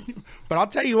old. But I'll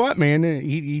tell you what, man,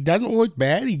 he doesn't look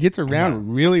bad. He gets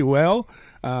around really well.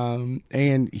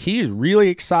 And he is really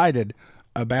excited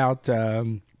about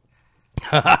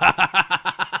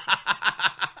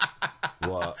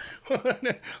What?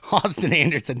 Austin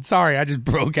Anderson. Sorry, I just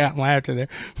broke out in laughter there.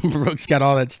 Brooks got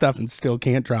all that stuff and still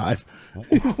can't drive.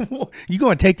 You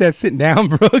going to take that sitting down,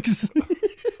 Brooks?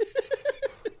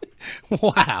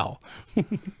 Wow.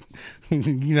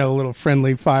 You know, a little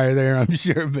friendly fire there, I'm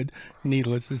sure, but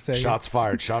needless to say. Shots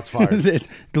fired. Shots fired.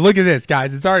 Look at this,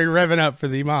 guys. It's already revving up for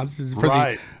the monsters. For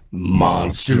Right. the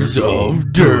Monsters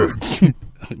of Dirt.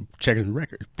 Checking the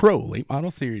records. Pro Late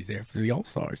Model Series there for the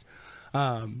All-Stars.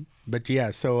 But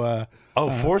yeah, so.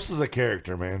 Force is a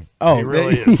character, man. Oh, he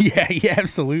really is. Yeah, he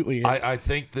absolutely is. I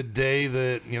think the day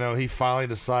that, he finally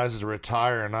decides to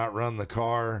retire and not run the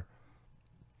car,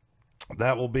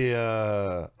 that will be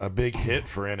a big hit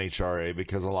for NHRA,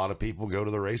 because a lot of people go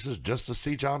to the races just to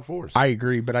see John Force. I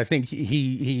agree, but I think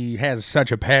he has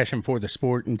such a passion for the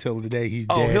sport until the day he's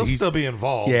dead. Oh, he'll still be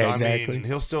involved. Yeah, exactly. I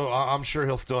mean, I'm sure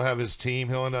he'll still have his team.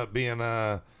 He'll end up being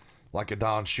like a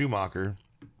Don Schumacher.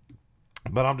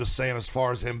 But I'm just saying, as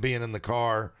far as him being in the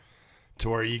car, to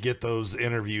where you get those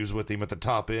interviews with him at the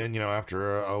top end,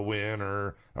 after a win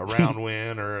or a round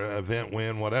win or an event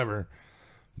win, whatever.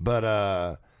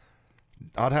 But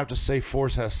I'd have to say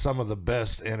Force has some of the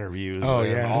best interviews in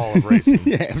all of racing.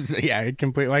 Yeah,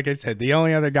 completely. Like I said, the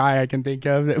only other guy I can think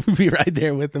of that would be right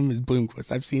there with him is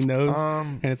Bloomquist. I've seen those,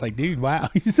 and it's like, dude, wow,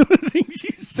 some of the things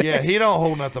you say. Yeah, he don't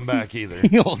hold nothing back either.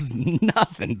 He holds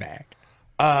nothing back.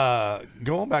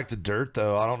 Going back to dirt,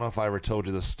 though, I don't know if I ever told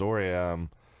you this story. When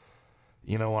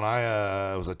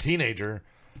I was a teenager,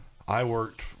 I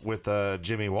worked with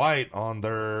Jimmy White on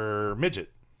their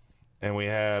midget, and we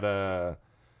had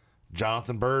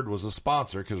Jonathan Bird was a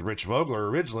sponsor, because Rich Vogler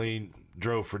originally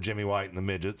drove for Jimmy White in the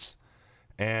midgets,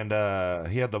 and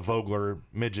he had the Vogler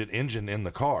midget engine in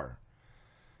the car.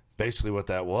 Basically what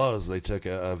that was, they took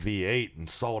a V8 and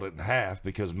sawed it in half,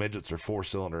 because midgets are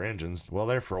 4-cylinder engines. Well,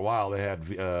 there for a while they had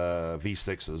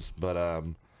V6s, but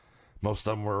most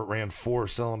of them ran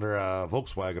 4-cylinder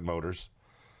Volkswagen motors.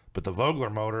 But the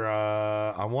Vogler motor,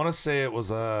 I want to say it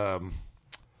was a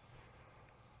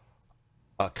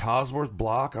Cosworth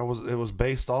block. It was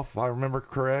based off, if I remember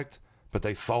correct, but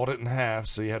they sawed it in half,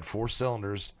 so you had 4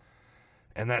 cylinders,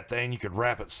 and that thing, you could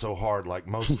wrap it so hard. Like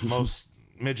most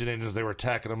midget engines, they were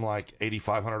attacking them like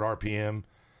 8,500 RPM.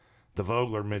 The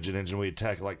Vogler midget engine, we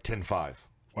attack it like 10.5.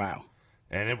 Wow.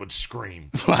 And it would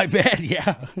scream. I bet,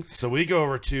 yeah. So we go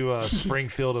over to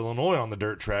Springfield, Illinois on the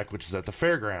dirt track, which is at the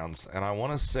fairgrounds, and I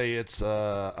want to say it's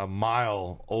a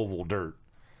mile oval dirt.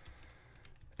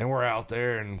 And we're out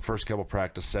there, and first couple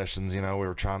practice sessions, we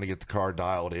were trying to get the car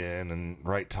dialed in and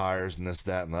right tires and this,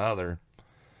 that, and the other.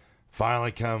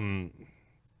 Finally come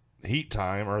heat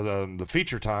time, or the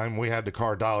feature time, we had the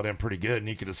car dialed in pretty good, and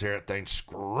you could just hear that thing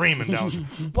screaming down.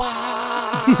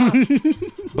 Wah!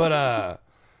 But,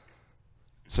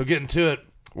 so getting to it,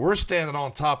 we're standing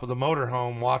on top of the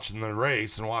motorhome watching the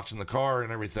race and watching the car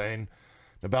and everything.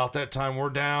 About that time, we're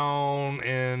down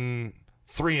in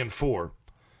 3 and 4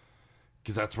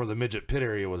 because that's where the midget pit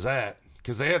area was at.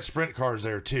 Because they had sprint cars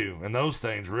there too, and those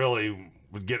things really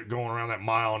would get going around that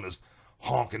mile and just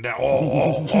honking down.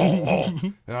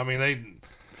 And I mean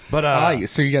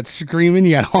so you got screaming,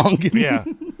 you got honking. yeah.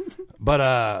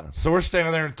 But so we're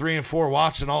standing there in 3 and 4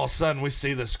 watching. All of a sudden, we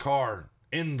see this car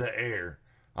in the air.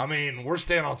 I mean, we're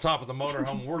standing on top of the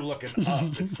motorhome. We're looking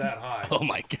up. It's that high. Oh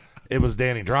my God. It was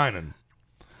Danny Drynan.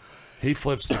 He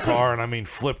flips the car, and I mean,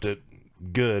 flipped it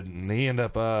good. And he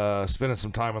ended up spending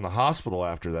some time in the hospital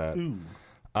after that.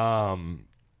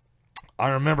 I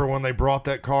remember when they brought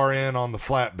that car in on the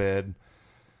flatbed,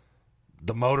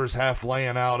 the motor's half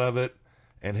laying out of it,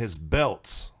 and his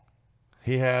belts.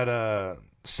 He had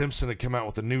Simpson had come out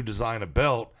with a new design of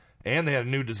belt, and they had a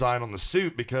new design on the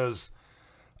suit because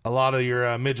a lot of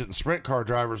your midget and sprint car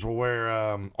drivers will wear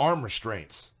arm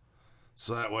restraints.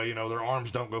 So that way, their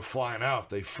arms don't go flying out. If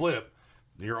they flip,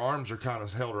 your arms are kind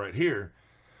of held right here.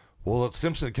 Well,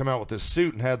 Simpson had come out with this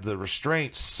suit and had the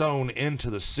restraints sewn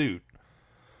into the suit.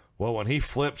 Well, when he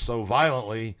flipped so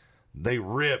violently, they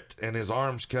ripped and his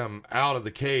arms come out of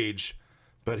the cage,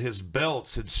 but his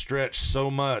belts had stretched so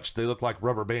much they looked like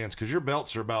rubber bands because your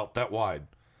belts are about that wide.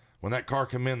 When that car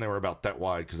came in, they were about that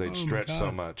wide because they'd stretched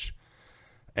so much.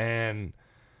 And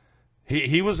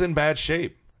he was in bad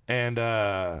shape. And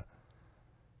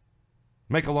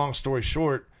make a long story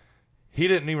short, he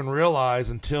didn't even realize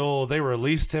until they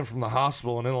released him from the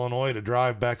hospital in Illinois to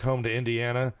drive back home to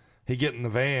Indiana. He get in the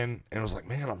van and was like,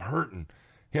 man, I'm hurting.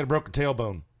 He had a broken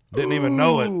tailbone. Didn't even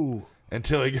know it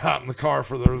until he got in the car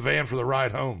for the van for the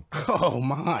ride home. Oh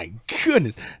my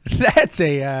goodness. That's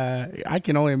I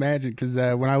can only imagine because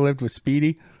when I lived with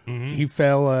Speedy, he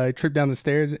fell, tripped down the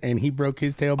stairs and he broke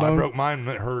his tailbone. I broke mine and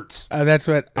it hurts. That's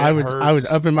what I was. Hurts. I was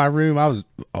up in my room. I was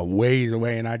a ways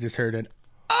away and I just heard it.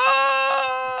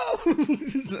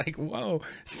 It's like, whoa.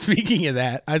 Speaking of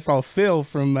that, I saw Phil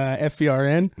from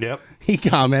FVRN. Yep. He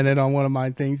commented on one of my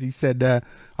things. He said,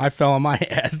 I fell on my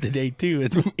ass today, too.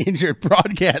 It's injured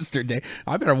broadcaster day.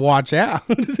 I better watch out.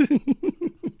 I think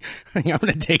I'm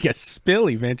going to take a spill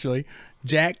eventually.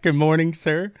 Jack, good morning,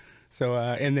 sir. So,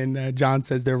 and then John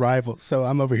says they're rivals. So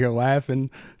I'm over here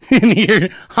laughing, and here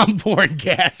I'm pouring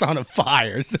gas on a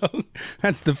fire. So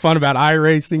that's the fun about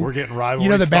iRacing. We're getting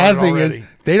rivalry. The bad thing already. is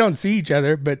they don't see each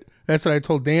other, but that's what I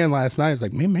told Dan last night. I was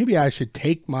like, man, maybe I should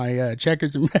take my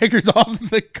checkers and wreckers off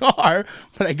the car.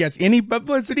 But I guess any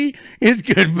publicity is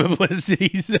good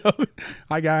publicity. So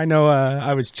I know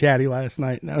I was chatty last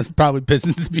night, and I was probably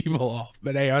pissing some people off.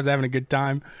 But hey, I was having a good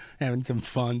time, having some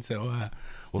fun. So.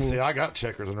 Well, see, I got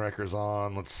checkers and wreckers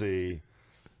on. Let's see,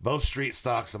 both street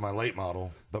stocks in my late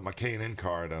model, but my K&N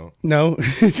car I don't. No,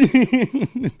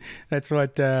 that's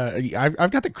what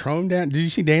I've got the chrome down. Did you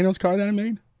see Daniel's car that I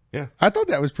made? Yeah, I thought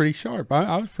that was pretty sharp.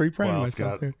 I was pretty proud of it's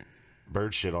myself. got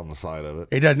bird shit on the side of it.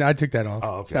 It doesn't. I took that off.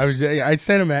 Oh, okay. I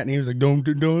sent him that, and he was like, "Don't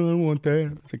want that." I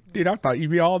was like, "Dude, I thought you'd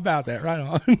be all about that, right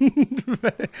on."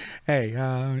 Hey,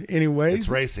 anyways, It's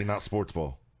racing, not sports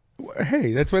ball.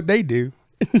 Hey, that's what they do.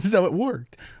 So it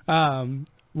worked.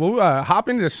 We'll hop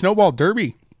into the Snowball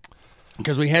Derby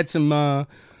because we had some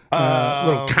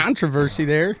little controversy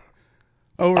there.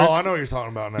 I know what you're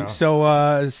talking about now.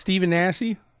 So Stephen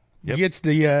Nasse gets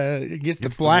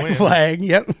the black flag.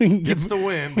 Yep, Gets the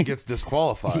win, but gets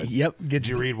disqualified. Yep. Did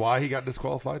you read why he got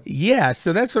disqualified? Yeah,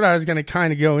 so that's what I was going to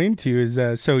kind of go into.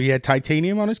 Is so he had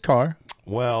titanium on his car.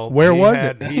 Well, where was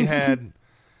it?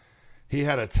 he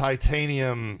had a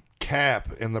titanium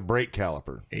cap in the brake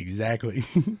caliper. Exactly.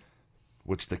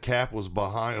 Which the cap was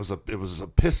behind. It was a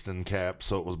piston cap,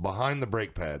 so it was behind the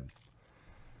brake pad.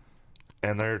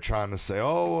 And they're trying to say,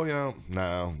 "Oh,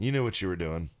 no, you knew what you were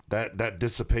doing. That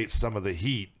dissipates some of the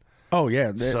heat." Oh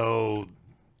yeah. So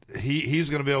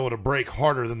he's going to be able to brake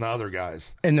harder than the other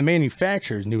guys. And the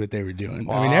manufacturers knew what they were doing.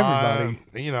 Well, I mean,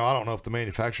 everybody. I don't know if the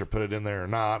manufacturer put it in there or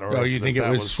not, or you think if it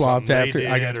that was swapped after?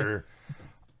 They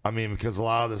did, because a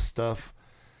lot of this stuff.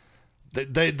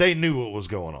 They knew what was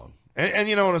going on. And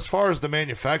as far as the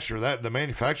manufacturer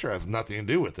has nothing to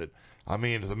do with it. I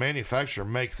mean, if the manufacturer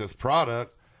makes this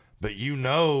product, but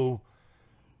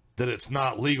that it's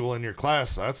not legal in your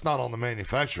class, that's not on the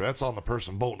manufacturer. That's on the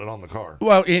person bolting it on the car.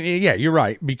 Well, yeah, you're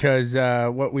right, because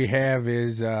what we have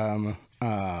is they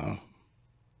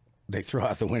throw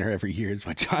out the winner every year is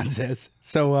what John says.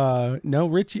 So, no,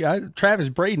 Richie, Travis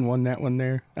Braden won that one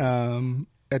there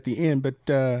at the end, but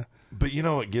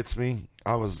what gets me?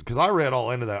 Because I read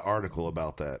all into that article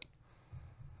about that.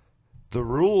 The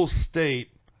rules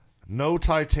state no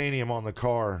titanium on the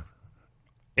car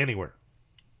anywhere.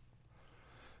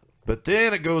 But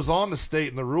then it goes on to state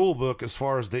in the rule book, as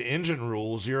far as the engine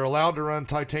rules, you're allowed to run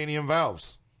titanium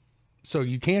valves. So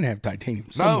you can have titanium.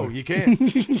 No, somewhere. you can't.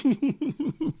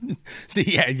 See,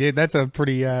 yeah, that's a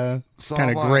pretty kind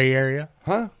of gray area.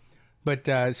 Huh?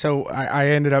 But so I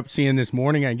ended up seeing this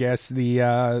morning, I guess,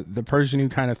 the person who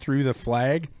kind of threw the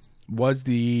flag was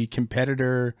the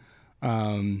competitor.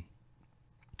 Oh,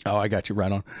 I got you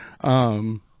right on.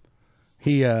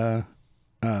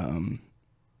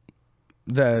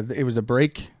 It was a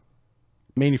brake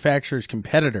manufacturer's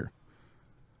competitor.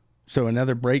 So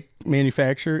another brake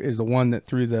manufacturer is the one that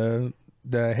threw the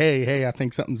hey, I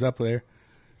think something's up there.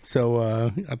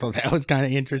 So I thought that was kind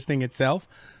of interesting itself.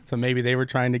 So maybe they were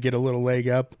trying to get a little leg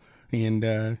up.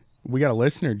 And we got a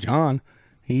listener, John.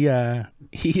 He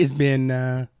has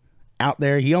been out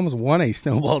there. He almost won a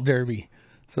snowball derby.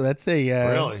 So that's a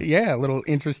really? A little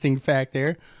interesting fact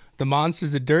there. The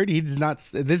Monsters of Dirt. He does not.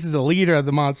 This is the leader of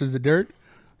the Monsters of Dirt.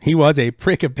 He was a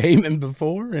prick of pavement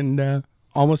before and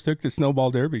almost took the snowball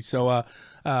derby. So a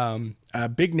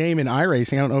big name in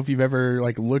iRacing. I don't know if you've ever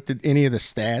like looked at any of the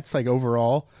stats like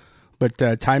overall, but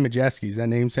Ty Majeski. Does that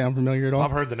name sound familiar at all?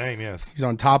 I've heard the name, yes. He's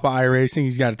on top of iRacing.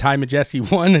 He's got a Ty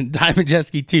Majeski 1 and Ty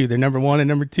Majeski 2. They're number 1 and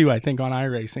number 2, I think, on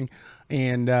iRacing.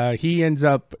 And he ends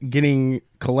up getting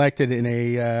collected in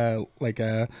a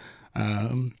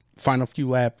final few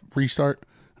lap restart.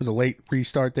 It was a late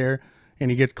restart there,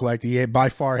 and he gets collected. He by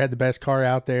far had the best car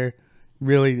out there.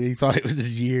 Really, he thought it was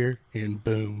his year, and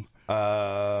boom.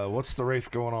 What's the race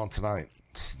going on tonight?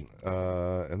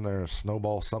 Isn't there a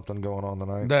snowball something going on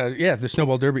tonight? The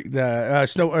snowball derby, the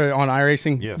snow on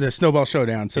iRacing, yes. The snowball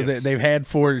showdown. So yes. they've had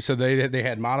 4. So they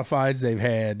had modifieds. They've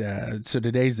had so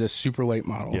today's the super late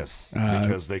model. Yes,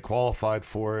 because they qualified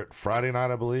for it Friday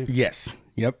night, I believe. Yes,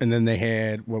 yep. And then they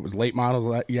had what was late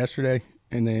models yesterday.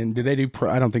 And then do they do pro?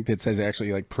 I don't think that says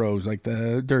actually like pros like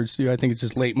the Dirts do. I think it's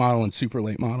just late model and super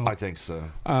late model. I think so.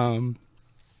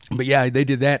 But yeah, they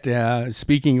did that.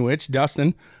 Speaking of which,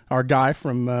 Dustin, our guy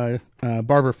from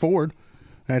Barber Ford,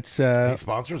 that's he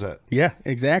sponsors it. Yeah,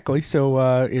 exactly.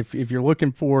 So if you're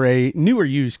looking for a newer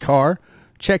used car,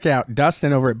 check out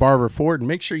Dustin over at Barber Ford, and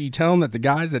make sure you tell him that the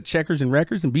guys at Checkers and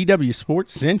Wreckers and BW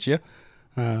Sports sent you.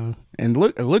 And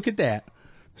look at that.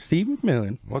 Steve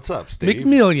McMillan. What's up, Steve?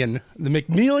 McMillian, the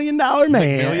 $McMillion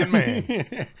man. McMillian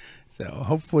man. So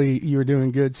hopefully you're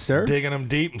doing good, sir. Digging them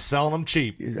deep and selling them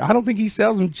cheap. I don't think he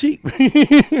sells them cheap.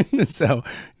 So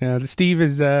Steve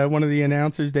is one of the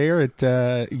announcers there at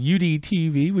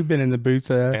UDTV. We've been in the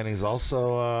booth. And he's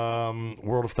also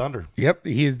World of Thunder. Yep,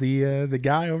 he is the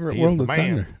guy over at He World is the of man.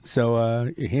 Thunder.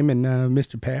 So him and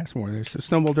Mr. Passmore there. So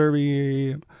Snowball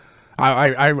Derby.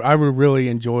 I would really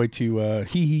enjoy to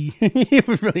he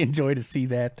would really enjoy to see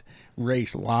that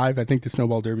race live. I think the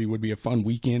Snowball Derby would be a fun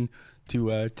weekend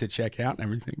to check out and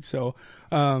everything. So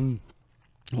what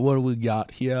do we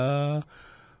got here?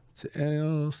 What's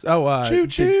else? Oh, Choo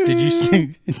choo. Did you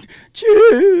see?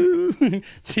 Choo.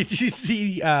 Did you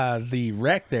see the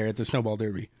wreck there at the Snowball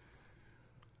Derby?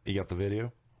 You got the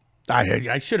video?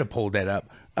 I should have pulled that up.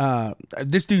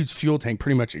 This dude's fuel tank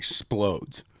pretty much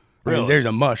explodes. Really? I mean, there's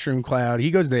a mushroom cloud.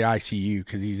 He goes to the ICU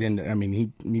because he's in. I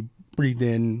mean, he breathed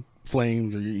in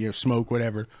flames or smoke,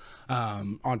 whatever.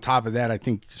 On top of that, I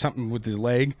think something with his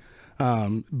leg.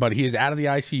 But he is out of the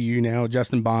ICU now.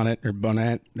 Justin Bonnet. That's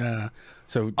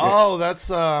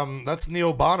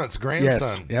Neil Bonnet's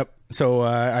grandson. Yes, yep. So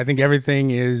I think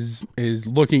everything is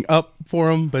looking up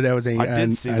for him. But that was I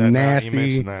did see a that. nasty. You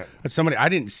mentioned that. Somebody I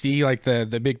didn't see like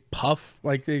the big puff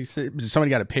like they said.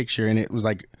 Somebody got a picture and it was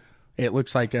like. It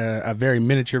looks like a very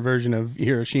miniature version of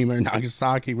Hiroshima and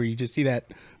Nagasaki, where you just see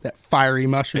that fiery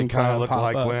mushroom. It kind of looked pop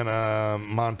like up. when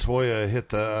Montoya hit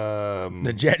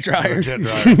the jet dryer. The jet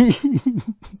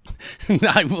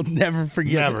dryer. I will never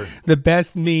forget. Never. The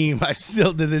best meme I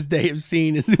still to this day have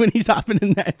seen is when he's hopping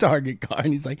in that Target car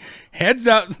and he's like, "Heads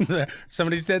up!"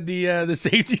 Somebody said the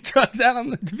safety truck's out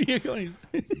on the vehicle.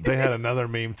 They had another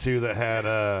meme too that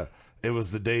had. It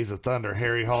was the Days of Thunder,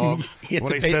 Harry Hog.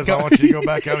 When he says, car. "I want you to go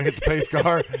back out and hit the pace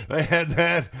car," they had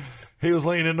that. He was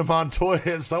leaning into Montoya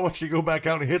and so I want you to go back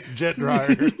out and hit the jet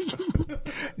dryer.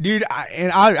 Dude,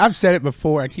 I've said it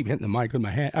before. I keep hitting the mic with my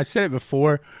hand. I've said it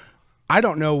before. I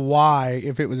don't know why,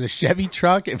 if it was a Chevy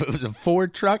truck, if it was a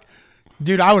Ford truck,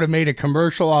 dude, I would have made a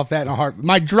commercial off that in a heartbeat.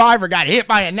 My driver got hit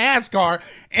by a NASCAR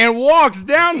and walks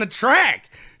down the track.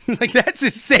 Like, that's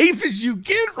as safe as you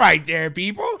get right there,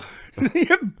 people.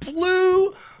 It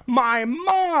blew my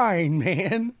mind,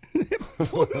 man. It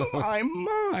blew my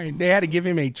mind. They had to give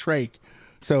him a trach.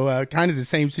 So kind of the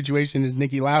same situation as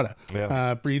Nicky Lauda.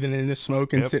 Yeah. Breathing in the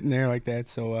smoke and sitting there like that.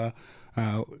 So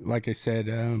like I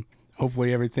said,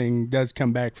 hopefully everything does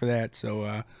come back for that.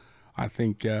 So I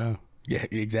think, yeah,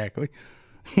 exactly.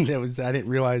 I didn't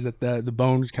realize that the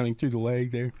bone was coming through the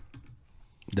leg there.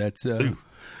 That's,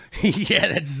 yeah,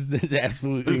 that's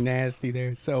absolutely nasty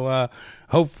there. So,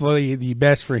 hopefully the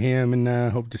best for him,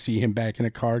 and hope to see him back in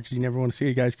a car, because you never want to see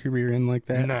a guy's career end like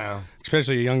that. No.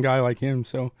 Especially a young guy like him.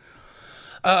 So,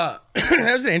 that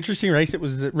was an interesting race. It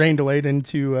was rain delayed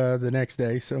into the next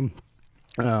day. So,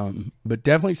 but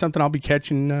definitely something I'll be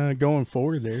catching going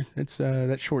forward there. It's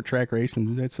that short track race,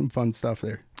 and that's some fun stuff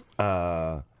there.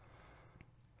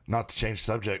 Not to change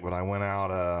subject, but I went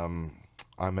out.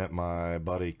 I met my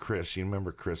buddy Chris. You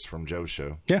remember Chris from Joe's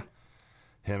show? Yeah.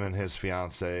 Him and his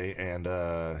fiance and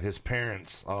his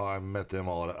parents. Oh, I met them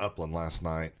all at Upland last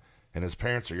night. And his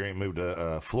parents are going to move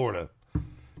to Florida.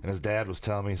 And his dad was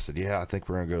telling me, he said, "Yeah, I think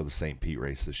we're going to go to the St. Pete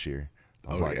race this year."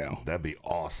 I was like, yeah. That'd be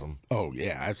awesome. Oh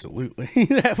yeah, absolutely.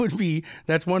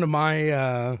 That's one of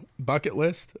my bucket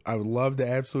list. I would love to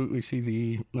absolutely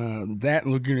see that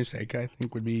and Laguna Seca. I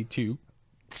think would be two.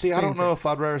 See, I don't know if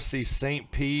I'd rather see St.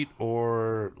 Pete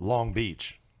or Long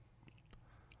Beach.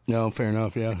 No, fair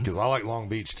enough. Yeah, Because I like Long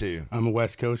Beach too. I'm a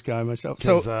West Coast guy myself.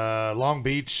 Because Long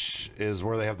Beach is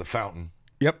where they have the fountain.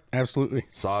 Yep, absolutely.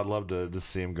 So I'd love to just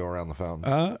see him go around the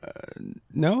fountain.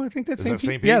 No, I think that's St. Pete.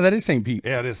 St. Pete. Yeah, that is St. Pete.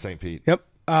 Yeah, it is St. Pete. Yep.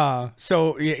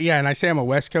 So yeah, and I say I'm a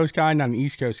West Coast guy, not an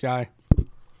East Coast guy.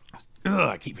 Ugh,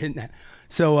 I keep hitting that.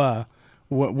 So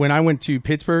when I went to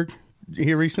Pittsburgh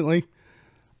here recently,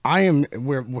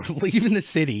 we're leaving the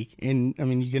city, and I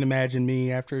mean you can imagine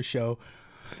me after a show,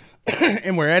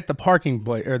 and we're at the parking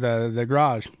place or the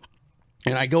garage,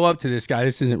 and I go up to this guy.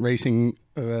 This isn't racing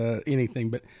anything,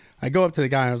 but I go up to the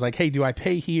guy and I was like, "Hey, do I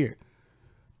pay here?"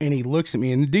 And he looks at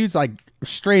me, and the dude's like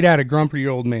straight out of Grumpy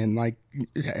Old Man. Like,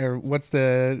 or what's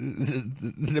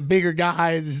the bigger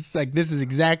guy? It's like, this is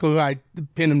exactly who I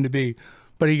pin him to be.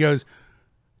 But he goes,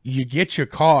 "You get your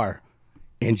car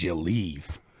and you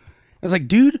leave." I was like,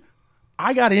 dude,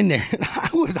 I got in there and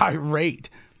I was irate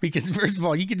because, first of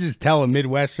all, you could just tell a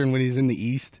Midwestern when he's in the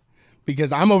East,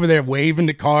 because I'm over there waving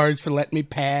to cars for letting me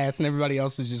pass, and everybody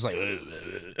else is just like,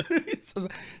 so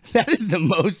that is the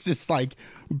most just like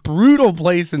brutal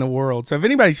place in the world. So if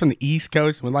anybody's from the East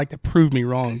Coast and would like to prove me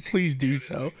wrong, please do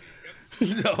so.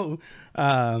 So,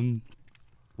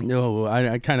 no,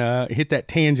 I kind of hit that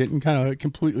tangent and kind of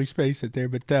completely spaced it there.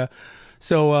 But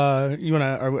so you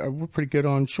wanna? We're pretty good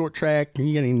on short track. Can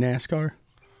you get any NASCAR?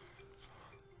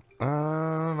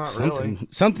 Not really.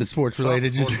 Something sports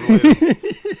related.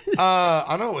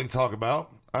 I know what we can talk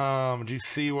about. Did you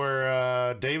see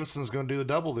where Davidson's going to do the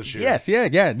double this year? Yes, yeah,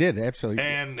 it did, absolutely.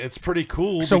 And it's pretty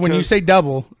cool. So when you say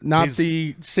double, not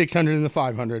the 600 and the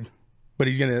 500, but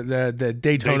he's going to the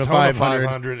Daytona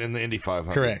 500 and the Indy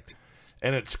 500. Correct.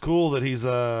 And it's cool that he's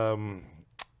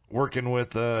working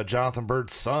with Jonathan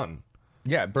Bird's son.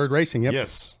 Yeah, Bird Racing. Yep.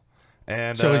 Yes.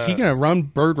 And so is he going to run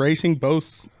Bird Racing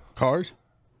both cars?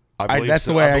 I believe that's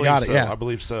so. the way I got so. it. Yeah, I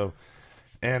believe so.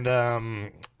 And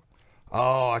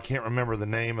I can't remember the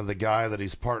name of the guy that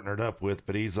he's partnered up with,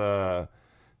 but he's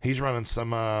running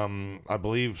some I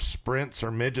believe sprints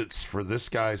or midgets for this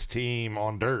guy's team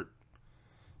on dirt.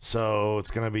 So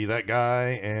it's going to be that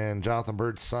guy and Jonathan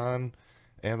Bird's son,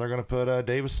 and they're going to put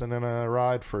Davison in a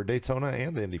ride for Daytona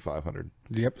and the Indy 500.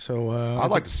 Yep. So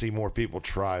I'd like to see more people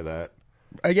try that.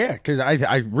 Yeah, because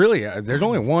I really there's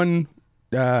only one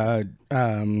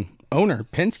owner.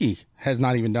 Penske has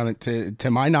not even done it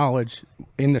to my knowledge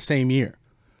in the same year.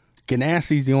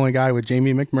 Ganassi's the only guy with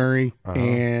Jamie McMurray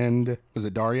and was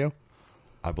it Dario?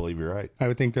 I believe you're right. I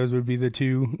would think those would be the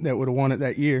two that would have won it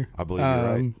that year. I believe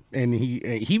you're right. And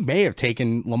he may have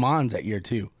taken Le Mans that year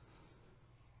too.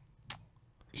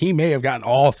 He may have gotten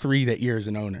all three that year as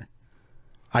an owner.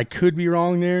 I could be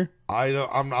wrong there.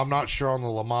 I'm not sure on the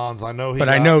Le Mans. I know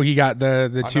I know he got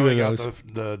the two of those.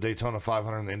 Got the Daytona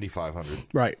 500 and the Indy 500.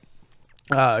 Right.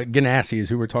 Ganassi is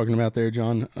who we're talking about there,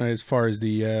 John, as far as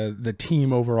the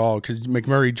team overall, because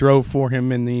McMurray drove for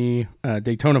him in the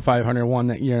Daytona 500 won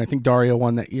that year, and I think Dario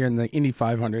won that year in the Indy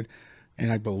 500,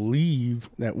 and I believe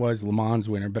that was Le Mans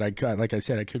winner, but like I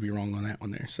said, I could be wrong on that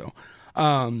one there. So,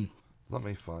 let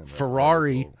me find that.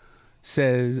 Ferrari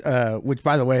says, which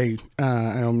by the way,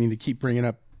 I don't mean to keep bringing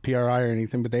up PRI or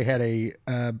anything, but they had a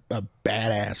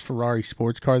badass Ferrari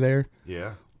sports car there.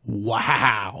 Yeah.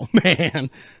 Wow, man.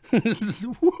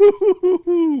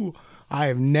 Woo-hoo-hoo-hoo. I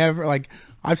have never,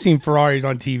 I've seen Ferraris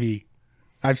on TV.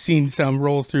 I've seen some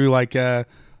roll through like a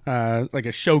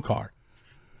show car.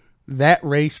 That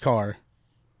race car,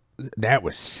 that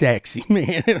was sexy,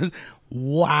 man. It was,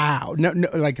 wow. No,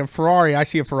 like a Ferrari, I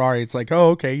see a Ferrari, it's like, oh,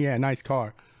 okay, yeah, nice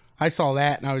car. I saw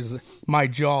that and my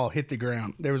jaw hit the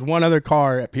ground. There was one other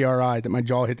car at PRI that my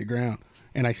jaw hit the ground,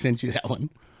 and I sent you that one.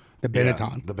 the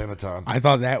Benetton. The Benetton. I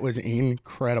thought that was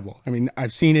incredible. I mean,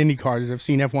 I've seen Indy cars, I've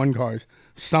seen F1 cars.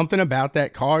 Something about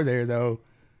that car there, though,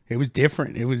 it was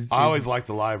different. I always like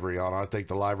the livery on it. I think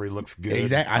the livery looks good.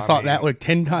 Exactly. I thought that looked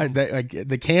 10 times. That, like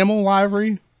the camel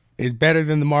livery is better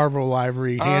than the Marlboro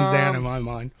livery, hands down in my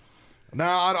mind. No,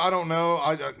 I don't know.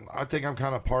 I think I'm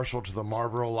kind of partial to the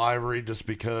Marlboro livery just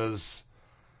because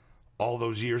all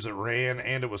those years it ran,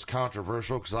 and it was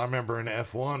controversial. Because I remember in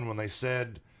F1 when they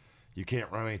said you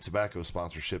can't run any tobacco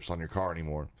sponsorships on your car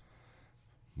anymore.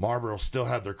 Marlboro still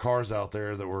had their cars out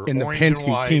there that were in the orange Penske,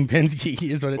 and white. Team Penske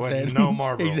is what it said. No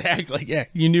Marlboro. Exactly. Yeah,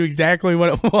 you knew exactly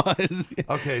what it was.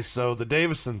 Okay, so the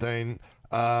Davison thing,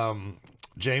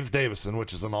 James Davison,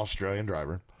 which is an Australian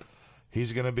driver,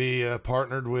 he's going to be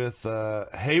partnered with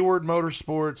Hayward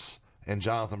Motorsports and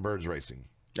Jonathan Bird's Racing.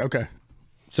 Okay,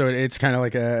 so it's kind of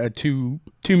like a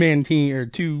two-man team or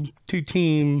two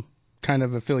team kind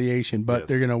of affiliation, but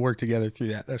they're going to work together through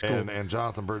that. That's cool. And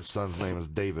Jonathan Bird's son's name is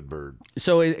David Bird.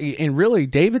 So, and really,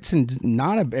 Davidson's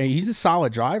he's a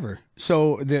solid driver.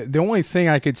 So the only thing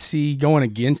I could see going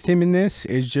against him in this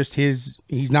is just he's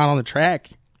not on the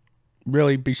track.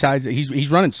 Really, besides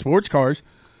he's running sports cars,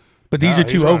 but these are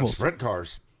two ovals. Sprint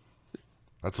cars.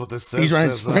 That's what this says. He's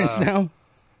running sprints now.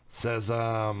 Says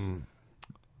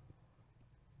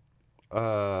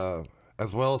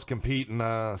as well as compete in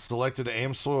selected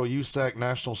AMSOIL USAC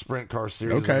National Sprint Car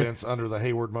Series events under the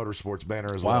Hayward Motorsports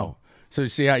banner as well. So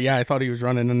see, I thought he was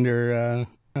running under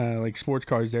like sports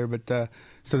cars there, but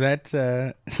so that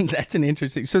that's an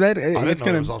interesting. So that I didn't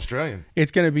know he was Australian.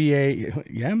 It's gonna be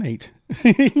mate.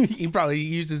 He probably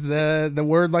uses the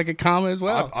word like a comma as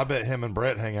well. I bet him and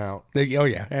Brett hang out. Oh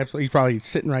yeah, absolutely. He's probably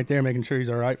sitting right there making sure he's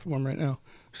all right for him right now.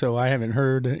 So I haven't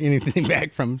heard anything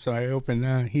back from him. So I hope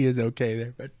he is okay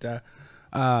there. But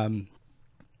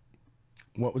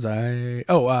what was I?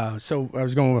 Oh, so I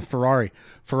was going with Ferrari.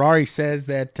 Ferrari says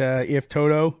that if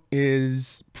Toto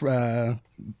is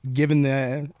given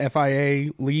the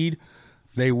FIA lead,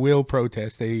 they will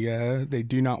protest. They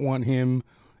do not want him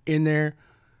in there.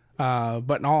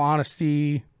 But in all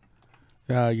honesty,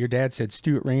 your dad said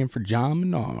Stewart ran for John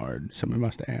Menard. Somebody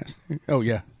must have asked. Oh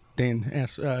yeah, Dan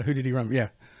asked who did he run? Yeah,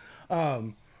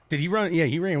 did he run? Yeah,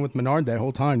 he ran with Menard that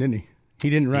whole time, didn't he? He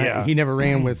didn't run. Yeah. He never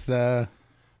ran with.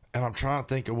 And I'm trying to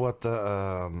think of what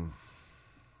the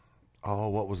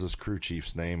what was his crew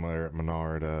chief's name there at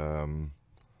Menard?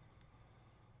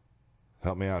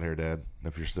 Help me out here, Dad,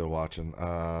 if you're still watching.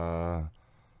 I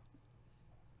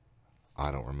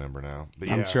don't remember now. But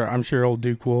yeah. I'm sure old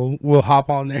Duke will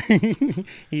hop on there.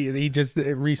 he just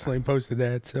recently posted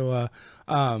that. So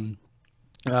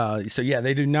so yeah,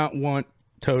 they do not want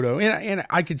Toto, and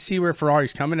I could see where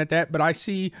Ferrari's coming at that, but I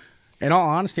see. In all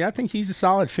honesty, I think he's a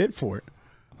solid fit for it.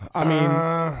 I mean,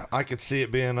 I could see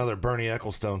it being another Bernie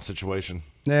Ecclestone situation.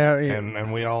 Yeah.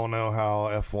 And we all know how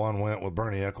F1 went with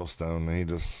Bernie Ecclestone. He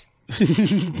just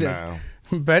no.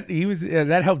 But he was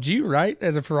that helped you, right,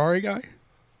 as a Ferrari guy.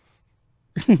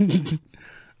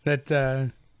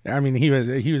 That I mean, he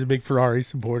was a big Ferrari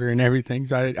supporter and everything.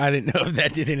 So I didn't know if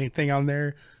that did anything on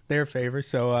their favor.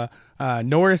 So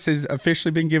Norris has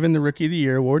officially been given the Rookie of the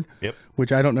Year award. Yep.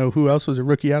 Which I don't know who else was a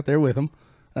rookie out there with him.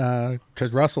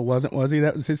 Because Russell wasn't, was he?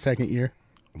 That was his second year.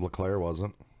 Leclerc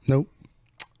wasn't. Nope.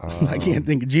 I can't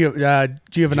think.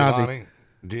 Giovinazzi.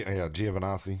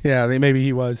 Giovinazzi. Yeah, maybe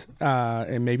he was.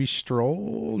 And maybe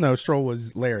Stroll. No, Stroll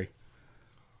was Larry.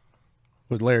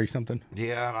 Was Larry something?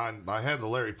 Yeah, and I had the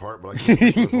Larry part, but I can't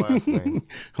think of his last name.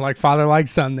 Like father, like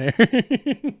son there.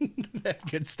 That's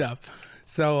good stuff.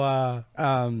 So,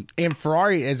 and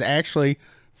Ferrari is actually,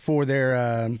 for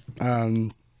their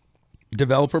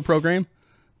developer program,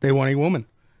 they want a woman.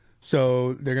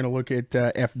 So they're going to look at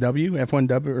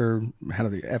F1W, or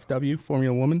FW,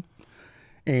 Formula Woman,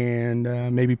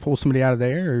 and maybe pull somebody out of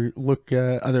there or look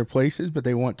other places, but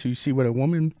they want to see what a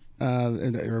woman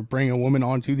or bring a woman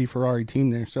onto the Ferrari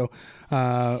team there. So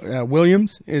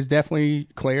Williams is definitely,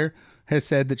 Claire has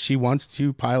said that she wants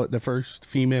to pilot the first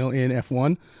female in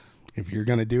F1. If you're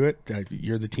going to do it,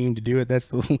 you're the team to do it. That's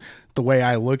the way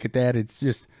I look at that. It's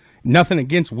just nothing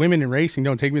against women in racing.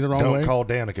 Don't take me the wrong way. Don't call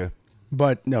Danica.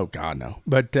 But no, God, no.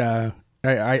 But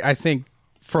I think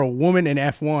for a woman in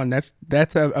F1,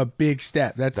 that's a big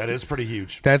step. That is pretty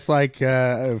huge. That's like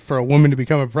for a woman to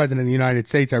become a president of the United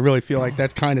States. I really feel like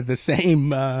that's kind of the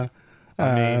same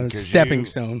stepping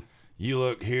stone. You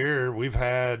look here, we've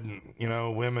had,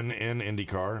 women in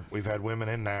IndyCar. We've had women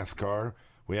in NASCAR.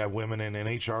 We have women in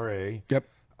NHRA. Yep.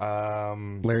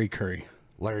 Larry Curry,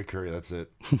 that's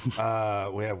it.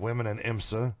 We have women in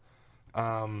IMSA.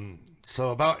 So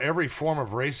about every form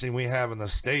of racing we have in the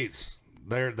States,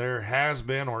 there has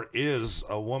been or is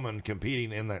a woman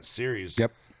competing in that series.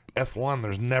 Yep. F1,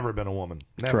 there's never been a woman.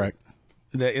 Never. Correct.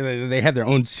 They had their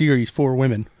own series for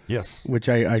women, Yes. which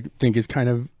I think is kind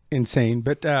of insane.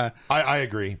 But I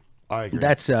agree. I agree.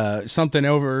 that's something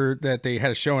over that they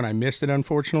had a show and I missed it,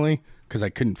 unfortunately, because I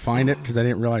couldn't find it because I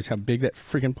didn't realize how big that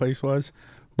freaking place was.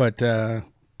 But they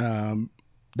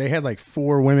had like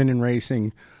 4 women in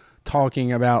racing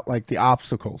talking about like the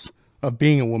obstacles of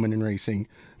being a woman in racing,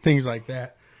 things like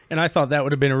that. And I thought that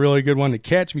would have been a really good one to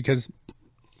catch because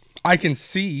I can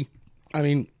see, I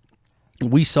mean,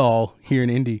 we saw here in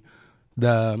Indy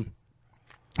the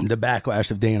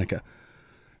backlash of Danica.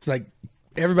 It's like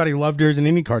everybody loved her as an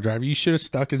IndyCar driver. You should have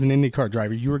stuck as an IndyCar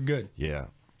driver. You were good. Yeah.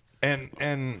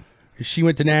 And She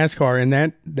went to NASCAR,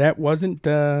 and that wasn't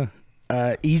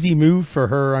easy move for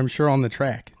her, I'm sure, on the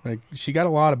track. Like, she got a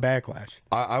lot of backlash.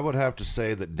 I would have to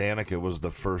say that Danica was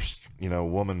the first,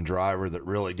 woman driver that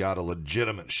really got a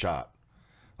legitimate shot.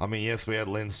 I mean, yes, we had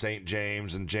Lynn St.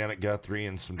 James and Janet Guthrie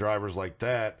and some drivers like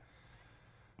that,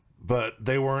 but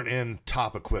they weren't in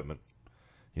top equipment.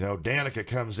 Danica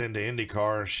comes into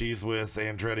IndyCar. She's with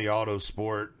Andretti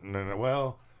Autosport, and then,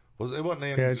 well, it wasn't?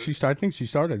 I think she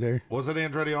started there. Was it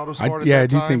Andretti Autosport? I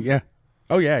do think, yeah.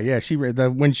 Oh yeah.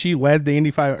 When she led the Indy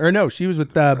 5, or no, she was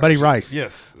with Buddy Rice.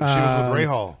 Yes, she was with Ray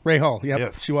Hall. Ray Hall, yep,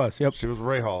 Yes, she was. Yep, she was with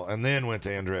Ray Hall, and then went to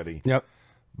Andretti. yep.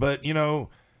 But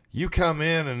you come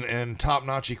in and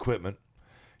top-notch equipment.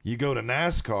 You go to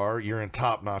NASCAR, you're in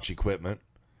top-notch equipment.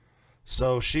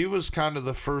 So she was kind of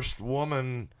the first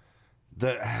woman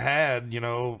that had,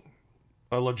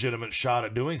 a legitimate shot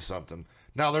at doing something.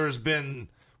 Now, there's been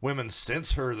women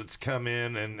since her that's come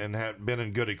in and have been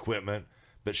in good equipment,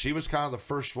 but she was kind of the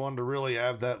first one to really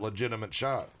have that legitimate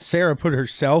shot. Sarah put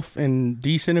herself in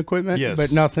decent equipment, Yes.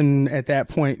 but nothing at that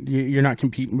point. You're not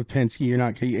competing with Penske.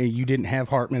 You didn't have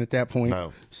Hartman at that point.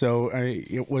 No. So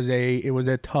it was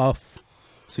a tough.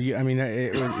 So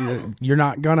you're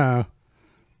not gonna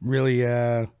really.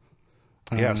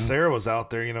 Yeah, Sarah was out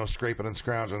there, scraping and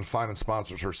scrounging and finding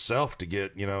sponsors herself to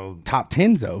get, top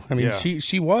 10s though. I mean, Yeah.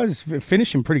 she was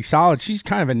finishing pretty solid. She's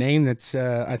kind of a name that's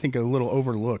I think a little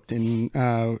overlooked in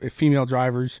female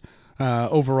drivers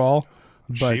overall.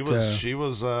 But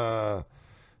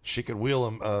she could wheel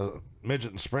a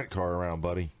midget and sprint car around,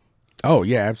 buddy. oh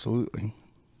yeah, absolutely.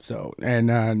 So and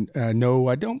no,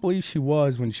 I don't believe she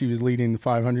was when she was leading the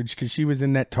 500s because she was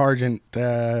in that Targent.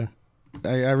 I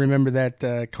remember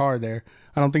that car there.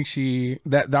 I don't think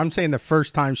I'm saying the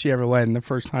first time she ever led, and the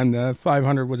first time the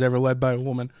 500 was ever led by a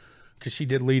woman, because she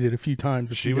did lead it a few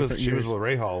times. She was with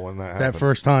Ray Hall when that happened. That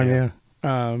first time, yeah.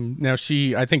 Now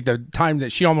I think the time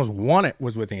that she almost won it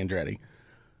was with Andretti.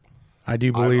 I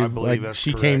do believe, I believe that's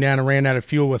she correct. came down and ran out of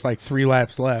fuel with like 3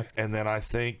 laps left And then I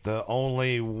think the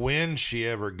only win she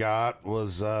ever got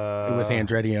was with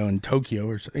Andretti in Tokyo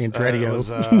or Andretti. it was,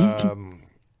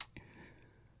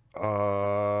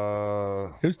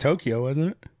 It was Tokyo,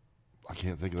 wasn't it? I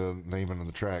can't think of the name of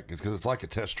the track. It's because it's like a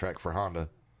test track for Honda.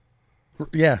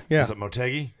 Yeah. Is it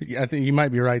Motegi? I think you might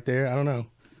be right there. I don't know.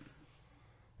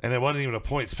 And it wasn't even a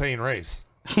points-paying race.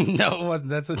 No, it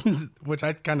wasn't. Which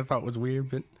I kind of thought was weird,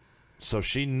 but So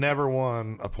she never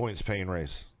won a points-paying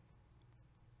race.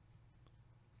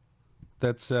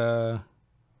 that's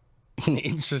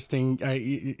interesting.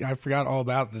 I forgot all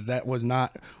about that. That was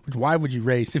not. Which why would you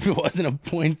race if it wasn't a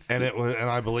points? And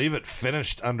I believe it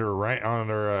finished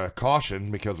under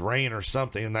caution because rain or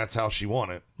something, and that's how she won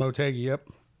it. Motegi, yep.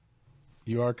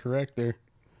 You are correct there.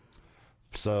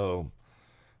 So,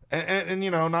 and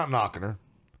not knocking her.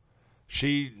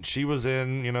 She was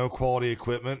in, quality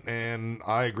equipment, and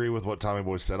I agree with what Tommy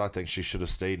Boy said. I think she should have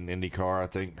stayed in IndyCar. I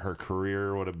think her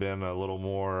career would have been a little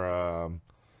more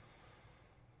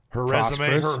her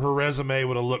resume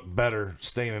would have looked better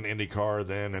staying in IndyCar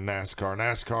than in NASCAR.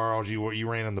 NASCAR, you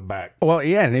ran in the back. Well,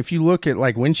 yeah, and if you look at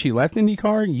like when she left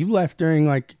IndyCar, you left during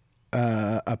like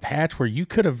a patch where you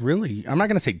could have really, I'm not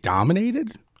going to say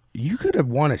dominated. You could have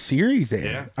won a series there.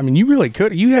 Yeah. I mean, you really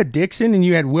could. You had Dixon and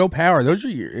you had Will Power. Those are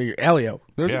your Elio.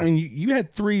 Yeah. I mean, you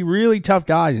had 3 really tough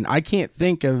guys, and I can't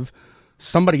think of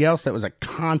somebody else that was a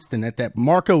constant at that.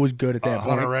 Marco was good at that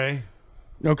point. Hunter Ray.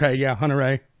 Okay, yeah, Hunter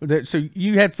Ray. So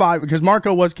you had 5 because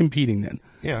Marco was competing then.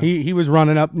 Yeah. He was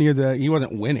running up near he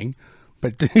wasn't winning,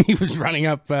 but he was running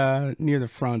up near the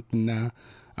front, and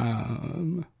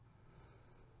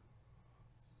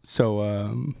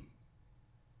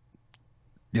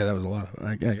yeah, that was a lot of.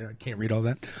 I can't read all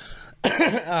that.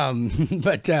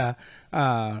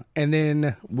 And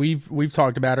then we've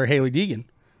talked about her, Haley Deegan,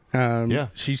 Yeah.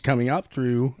 She's coming up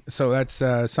through. So that's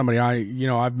somebody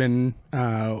I've been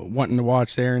wanting to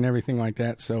watch there and everything like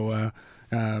that. So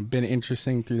been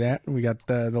interesting through that. We got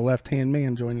the left-hand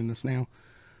man joining us now.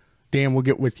 Dan, we'll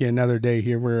get with you another day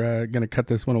here. We're going to cut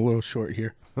this one a little short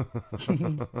here.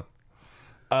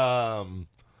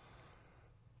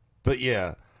 But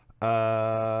yeah,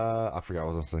 I forgot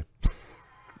what I was going to say.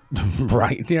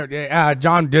 Right.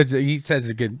 John does. He says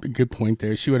a good point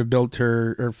there. She would have built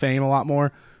her fame a lot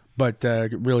more, but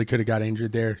really could have got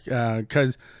injured there.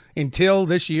 Because until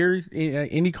this year,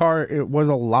 IndyCar, it was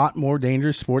a lot more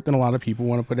dangerous sport than a lot of people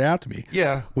want to put it out to be.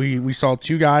 Yeah. We saw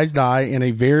 2 guys die in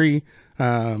a very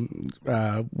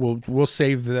we'll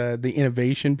save the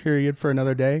innovation period for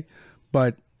another day,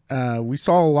 but we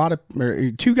saw a lot of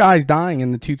 2 guys dying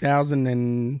in the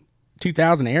 2000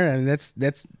 era, and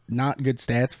that's not good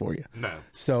stats for you. No.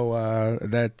 So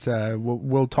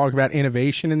we'll talk about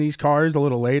innovation in these cars a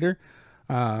little later.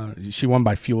 She won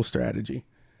by fuel strategy.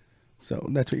 So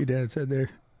that's what your dad said there.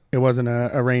 It wasn't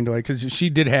a rain delay because she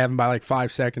did have him by like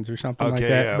 5 seconds or something like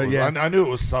that. Yeah, I knew it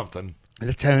was something.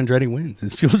 That's how Andretti wins.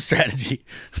 It's fuel strategy.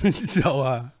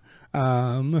 So,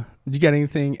 did you get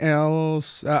anything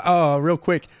else? Real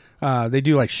quick. They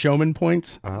do like showman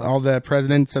points. All the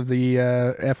presidents of the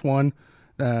F1,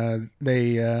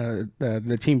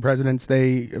 the team presidents,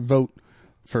 they vote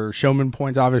for showman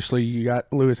points. Obviously, you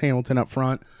got Lewis Hamilton up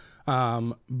front,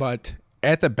 but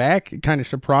at the back, it kind of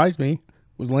surprised me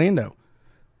was Lando.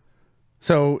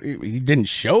 So he didn't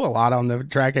show a lot on the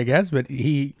track, I guess, but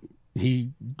he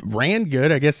ran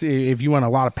good. I guess if you want a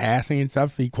lot of passing and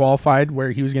stuff, he qualified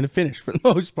where he was going to finish for the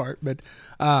most part. But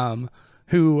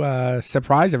who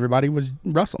surprised everybody was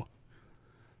Russell.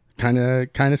 Kind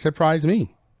of surprised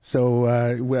me.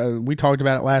 So we talked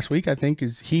about it last week. I think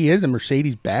he is a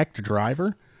Mercedes-backed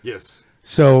driver. Yes.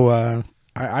 So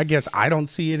I guess I don't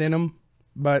see it in him,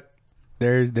 but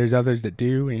there's others that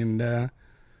do, and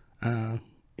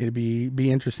it'd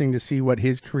be interesting to see what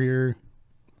his career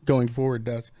going forward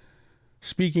does.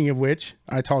 Speaking of which,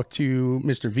 I talked to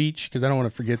Mr. Veach because I don't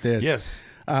want to forget this. Yes.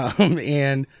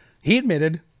 And he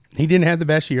admitted he didn't have the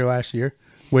best year last year,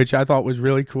 which I thought was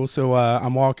really cool. So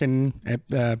I'm walking at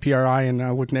PRI, and I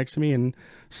look next to me, and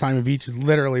Simon Veach is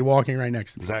literally walking right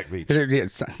next to me. Zach Veach.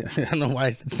 I don't know why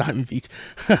I said Simon Veach.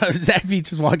 Zach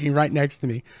Veach is walking right next to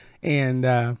me. And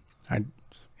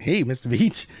hey, Mr.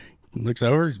 Veach, looks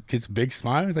over, gets a big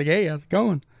smile. He's like, hey, how's it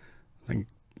going? I'm like,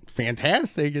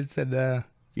 fantastic. I said,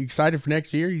 you excited for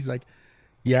next year? He's like,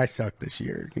 yeah, I sucked this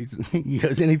year. He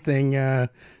goes, anything gonna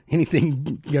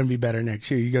be better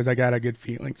next year? He goes, I got a good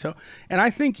feeling. So, and I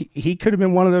think he could have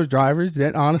been one of those drivers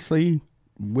that honestly,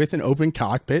 with an open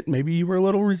cockpit, maybe you were a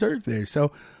little reserved there.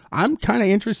 So I'm kind of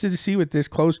interested to see with this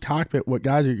closed cockpit what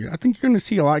guys are. I think you're going to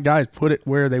see a lot of guys put it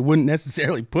where they wouldn't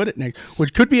necessarily put it next,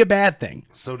 which could be a bad thing.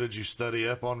 So did you study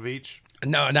up on Veach?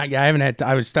 No, not yet. I haven't had.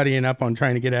 I was studying up on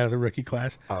trying to get out of the rookie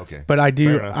class. Oh, okay, but I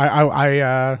do.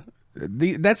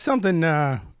 That's something.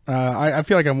 I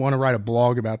feel like I want to write a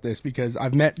blog about this because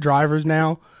I've met drivers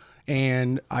now,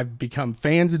 and I've become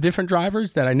fans of different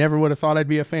drivers that I never would have thought I'd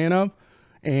be a fan of,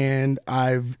 and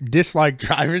I've disliked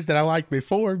drivers that I liked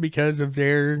before because of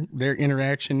their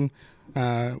interaction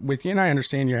with you. And I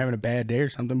understand you're having a bad day or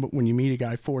something, but when you meet a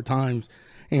guy 4 times.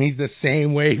 And he's the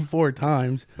same way 4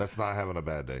 times. That's not having a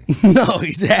bad day. No,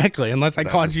 exactly. Unless I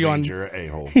caught you on. You're an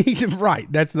a-hole. Right.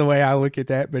 That's the way I look at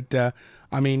that. But,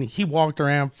 I mean, he walked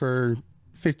around for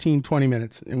 15, 20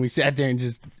 minutes. And we sat there and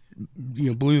just,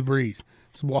 blew the breeze.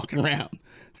 Just walking around.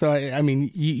 So, I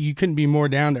mean, you couldn't be more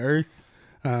down to earth.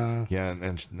 Yeah,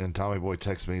 and Tommy Boy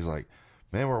texts me. He's like,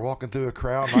 man, we're walking through a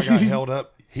crowd. And I got held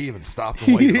up. He even stopped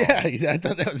and waited on me. I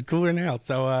thought that was cooler now.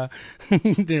 So,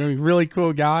 they're a really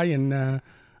cool guy. And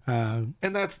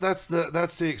that's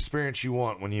the experience you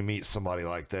want when you meet somebody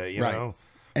like that, you know.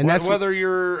 And that's whether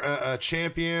you're a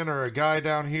champion or a guy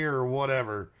down here or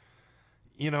whatever,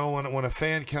 when a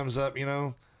fan comes up,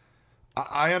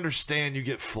 I understand you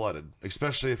get flooded,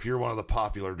 especially if you're one of the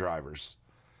popular drivers.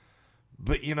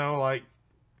 But like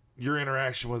your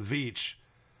interaction with Veach,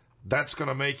 that's going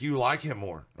to make you like him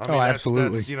more. I mean,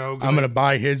 absolutely. That's, I'm going to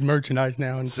buy his merchandise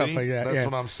now and stuff like that. That's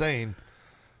what I'm saying.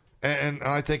 And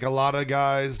I think a lot of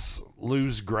guys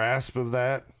lose grasp of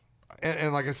that.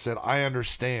 And like I said, I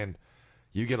understand.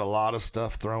 You get a lot of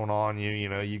stuff thrown on you.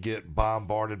 You get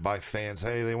bombarded by fans.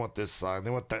 Hey, they want this sign.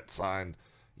 They want that sign.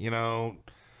 Dale.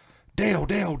 There's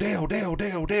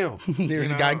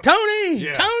a guy, Tony!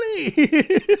 Yeah. Tony!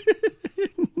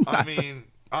 I mean,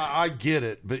 I get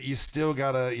it, but you still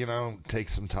got to, take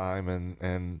some time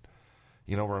and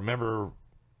remember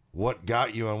what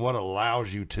got you and what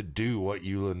allows you to do what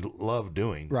you love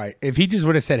doing. Right. If he just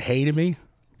would have said hey to me,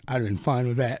 I'd have been fine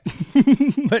with that.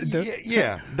 But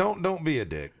Yeah. Don't be a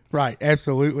dick. right,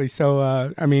 absolutely. So,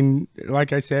 I mean,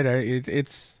 like I said,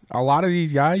 it's a lot of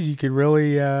these guys. You could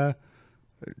really, I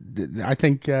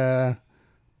think, I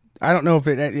don't know if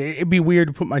it'd be weird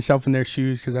to put myself in their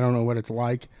shoes because I don't know what it's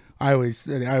like. I always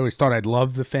thought I'd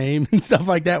love the fame and stuff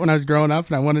like that when I was growing up,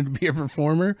 and I wanted to be a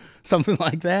performer, something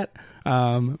like that.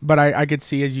 But I could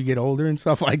see as you get older and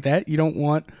stuff like that, you don't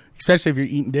want, especially if you're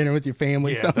eating dinner with your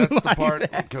family. Yeah, something that's the like part.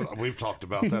 that. Cause we've talked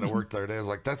about that at work the other day. It's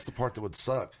like that's the part that would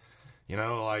suck. You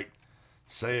know, like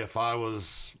say if I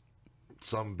was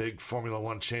some big Formula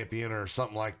One champion or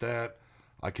something like that,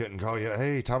 I couldn't call you.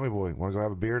 Hey, Tommy boy, want to go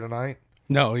have a beer tonight?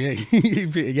 No, yeah,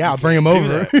 yeah, I'll bring him Do over.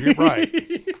 that. You're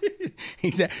right.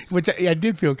 Exactly. Which I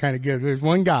did feel kind of good. There's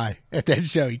one guy at that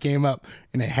show. He came up,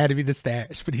 and it had to be the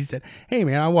stash. But he said, "Hey,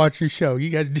 man, I watched your show. You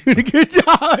guys are doing a good job."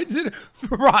 I said,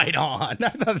 "Right on." I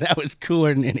thought that was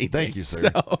cooler than anything. Thank you,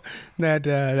 sir. So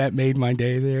that made my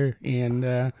day there.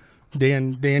 And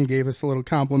Dan gave us a little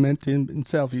compliment to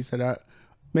himself. He said,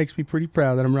 "Makes me pretty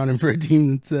proud that I'm running for a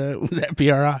team that was at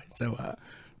PRI." So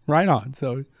right on.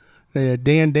 So.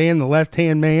 Dan, the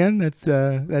left-hand man. That's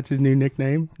his new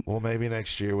nickname. Well, maybe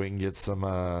next year we can get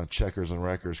some checkers and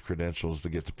wreckers credentials to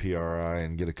get to PRI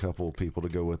and get a couple of people to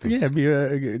go with us. Yeah,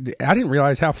 I didn't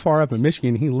realize how far up in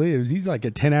Michigan he lives. He's like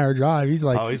a 10-hour drive. He's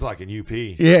like, he's like in UP.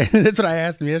 Yeah, that's what I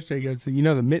asked him yesterday. He goes, "You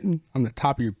know the mitten on the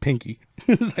top of your pinky?"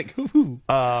 It's like, ooh.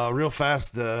 Real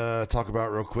fast, talk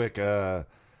about real quick.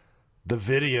 The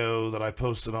video that I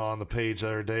posted on the page the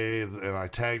other day, and I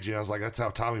tagged you. I was like, "That's how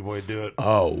Tommy Boy would do it."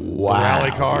 Oh wow,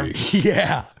 rally car. Dude.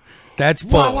 Yeah, that's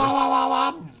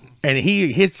fun. And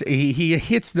he hits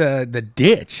the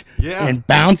ditch, Yeah. and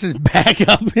bounces back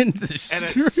up into the And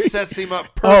street. it sets him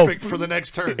up perfect for the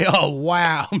next turn. Oh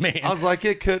wow, man! I was like,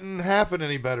 it couldn't happen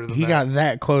any better than He that. got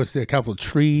that close to a couple of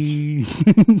trees.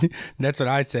 That's what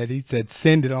I said. He said,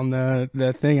 "Send it on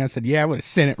the thing." I said, "Yeah, I would have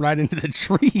sent it right into the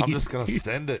trees." I'm just gonna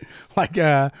send it. Like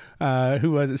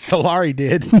who was it? Solari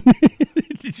did.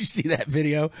 Did you see that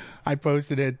video I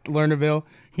posted at Lernerville?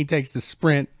 He takes the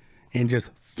sprint and just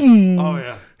Oh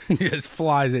yeah. just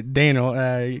flies it. Daniel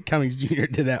Cummings Jr.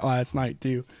 did that last night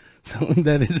too. So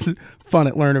that is fun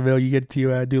at Lernerville. You get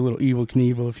to do a little Evel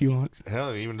Knievel if you want.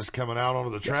 Hell, even just coming out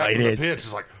onto the track It for the is. pitch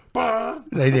is like, bah!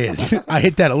 It is. I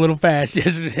hit that a little fast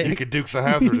yesterday. You could Dukes of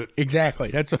Hazzard it.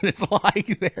 Exactly. That's what it's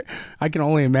like there. I can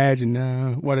only imagine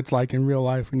what it's like in real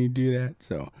life when you do that.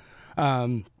 So,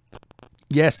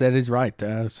 yes, that is right.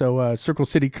 So Circle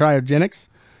City Cryogenics.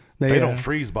 They don't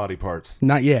freeze body parts.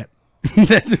 Not yet.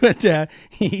 That's what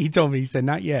he told me. He said,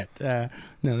 "Not yet."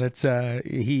 No, that's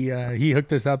he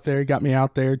hooked us up there. He got me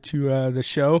out there to the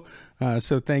show.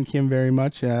 So thank him very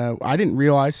much. I didn't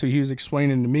realize. So he was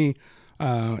explaining to me,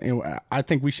 and I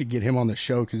think we should get him on the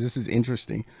show because this is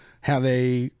interesting. How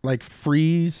they like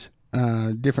freeze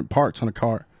different parts on a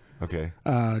car Okay.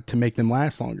 to make them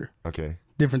last longer. Okay.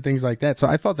 Different things like that. So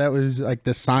I thought that was like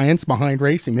the science behind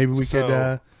racing. Maybe we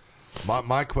could.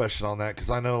 My question on that, because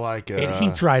I know like It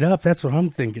heats right up. That's what I'm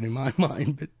thinking in my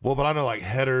mind. But but I know like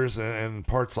headers and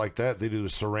parts like that, they do the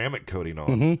ceramic coating on.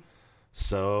 Mm-hmm.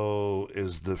 So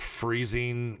is the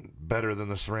freezing better than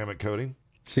the ceramic coating?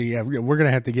 see, yeah, we're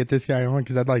gonna have to get this guy on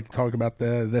because I'd like to talk about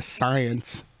the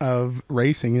science of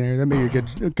racing. There, that may be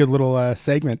a good little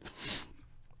segment. I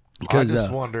Because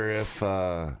just wonder if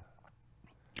I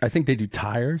think they do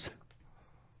tires.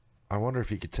 I wonder if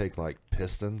you could take like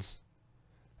pistons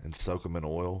and soak them in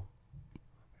oil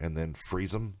and then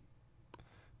freeze them,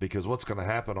 because what's going to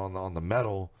happen on the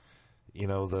metal, you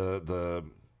know,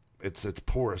 it's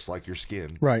porous like your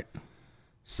skin. Right.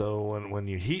 So when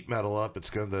you heat metal up,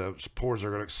 the pores are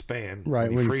going to expand.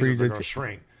 Right, When you freeze it, they're it, going to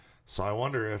shrink. So I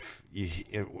wonder if you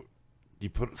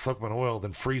soak them in oil,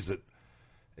 then freeze it,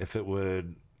 if it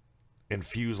would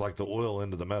infuse like the oil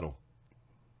into the metal.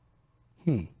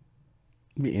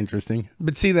 Be interesting.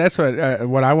 But see, that's what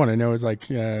I want to know is like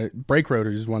brake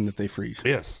rotors is one that they freeze.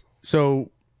 Yes.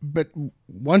 So, but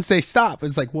once they stop,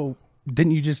 it's like, well,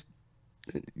 didn't you just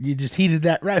heated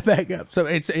that right back up? So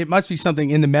it must be something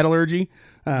in the metallurgy.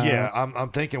 Yeah, I'm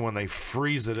thinking when they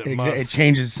freeze it, It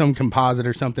changes some composite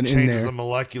or something in changes there. the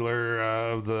molecular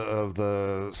of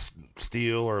the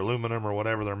steel or aluminum or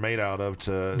whatever they're made out of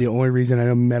to. The only reason I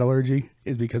know metallurgy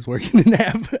is because working in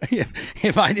NAP.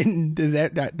 If I didn't do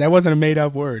that wasn't a made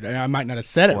up word. I might not have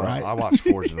said it Well, right. I watched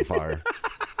Forged in Fire.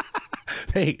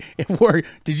 Hey, it worked.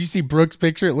 Did you see Brooks'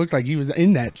 picture? It looked like he was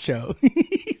in that show.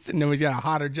 He said, "No, he's got a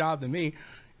hotter job than me."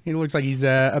 He looks like he's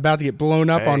about to get blown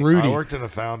up on Rudy. I worked in a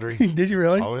foundry. Did you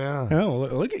really? Oh yeah. Oh,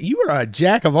 look at you! Are a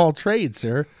jack of all trades,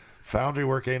 sir. Foundry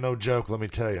work ain't no joke, let me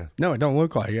tell you. No, it don't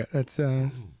look like it. That's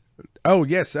Oh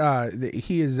yes,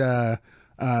 he is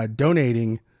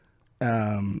donating.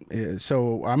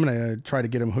 So I'm gonna try to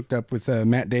get him hooked up with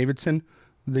Matt Davidson,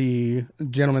 the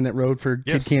gentleman that rode for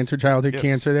Yes. childhood Yes.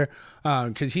 cancer there,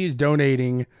 because he's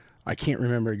donating. I can't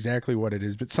remember exactly what it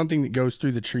is, but something that goes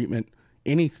through the treatment.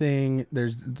 Anything,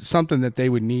 there's something that they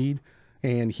would need,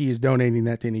 and he is donating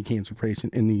that to any cancer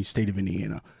patient in the state of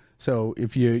Indiana. So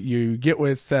if you get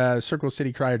with Circle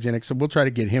City Cryogenics, so we'll try to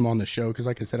get him on the show because,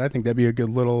 like I said, I think that'd be a good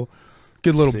little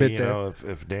bit See, there. you know,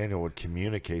 if Daniel would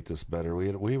communicate this better,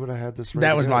 we would have had this.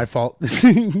 That was my fault.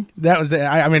 That was it.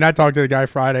 I mean, I talked to the guy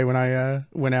Friday when I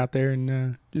went out there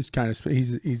and just kind of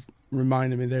he's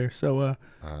reminded me there. So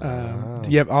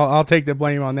yep, I'll take the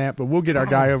blame on that. But we'll get our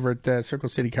guy over at Circle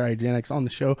City Cryogenics on the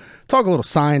show. Talk a little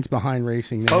science behind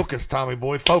racing. There. Focus, Tommy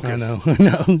boy, focus. I know, I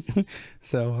know.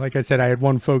 So, like I said, I had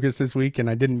one focus this week and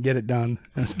I didn't get it done.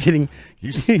 I was getting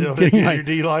You still getting didn't get your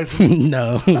D license?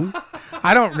 no.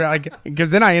 I don't like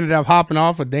because then I ended up hopping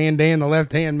off with Dan, the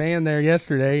left-hand man, there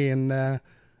yesterday, and I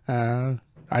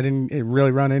didn't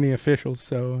really run any officials,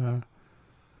 so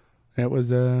that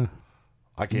was I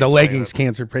can't the say leggings that.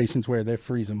 cancer patients wear. They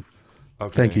freeze them.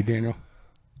 Okay. Thank you, Daniel.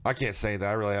 I can't say that.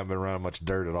 I really haven't been running much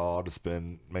dirt at all. I've just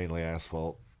been mainly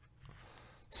asphalt.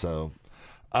 So,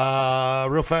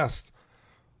 real fast.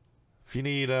 If you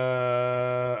need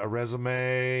a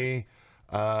resume,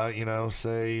 you know,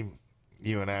 say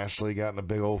you and Ashley got in a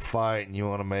big old fight and you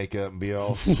want to make up and be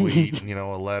all sweet, and, you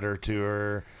know, a letter to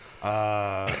her.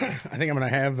 I think I'm gonna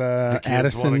have The kids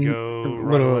Addison want to go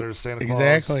write a letter to Santa Claus.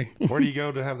 exactly. Where do you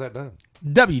go to have that done?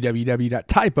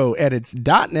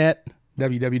 www.typoedits.net.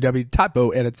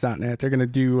 www.typoedits.net. They're going to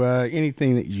do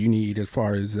anything that you need as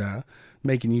far as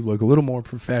making you look a little more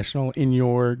professional in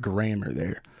your grammar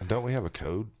there. And don't we have a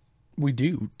code? We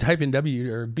do. Type in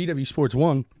W or BW Sports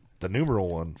 1 The numeral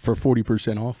one. for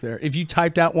 40% off there. If you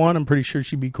typed out one, I'm pretty sure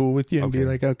she'd be cool with you and be Okay.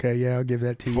 like, okay, yeah, I'll give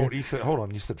that to you. 40, you said, hold on,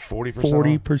 you said 40%?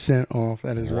 40% off.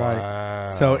 That is right.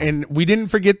 Wow. So, and we didn't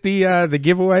forget the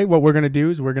giveaway. What we're going to do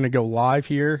is we're going to go live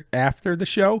here after the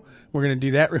show. We're going to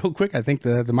do that real quick. I think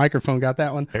the microphone got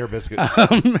that one. Air biscuit.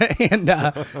 And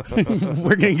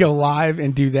we're going to go live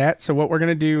and do that. So what we're going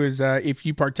to do is if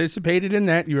you participated in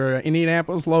that, you're an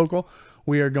Indianapolis local,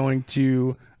 we are going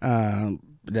to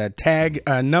tag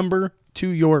a number to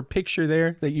your picture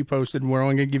there that you posted, and we're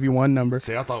only going to give you one number.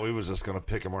 See, I thought we was just going to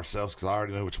pick them ourselves because I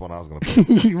already knew which one I was going to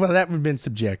pick. Well, that would have been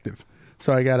subjective.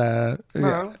 So I got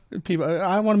No. people.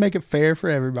 I want to make it fair for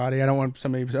everybody. I don't want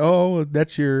somebody to say, "Oh,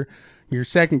 that's your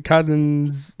second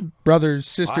cousin's brother's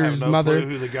I have sister's no mother." clue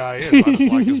who the guy is. I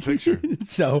just like his picture.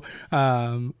 So,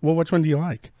 well, which one do you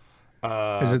like?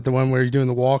 Is it the one where he's doing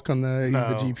the walk on the he's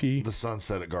the GP? The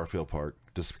sunset at Garfield Park,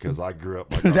 just because I grew up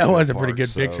by That Garfield was a pretty Park, good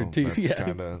so picture, too. That's Yeah.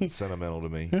 kind of sentimental to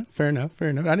me. Yeah, fair enough. Fair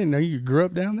enough. I didn't know you grew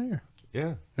up down there.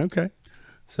 Yeah. Okay.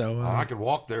 So I could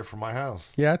walk there from my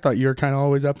house. yeah, I thought you were kind of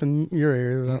always up in your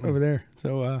area over there.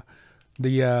 So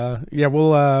we'll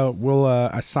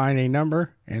assign a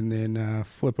number and then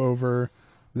flip over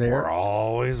We're there.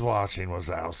 always watching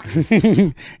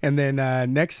Wazowski. And then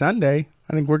next Sunday,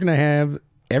 I think we're gonna have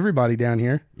everybody down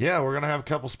here. Yeah, we're going to have a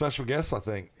couple special guests, I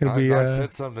think. It'll be, I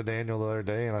said something to Daniel the other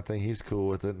day, and I think he's cool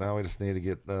with it. Now we just need to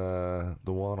get the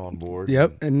one on board.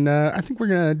 Yep, and I think we're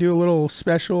gonna do a little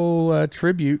special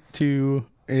tribute to.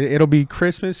 It'll be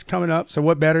Christmas coming up, so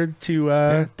what better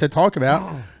to talk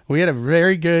about? We had a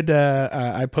very good.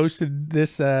 I posted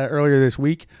this earlier this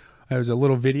week. It was a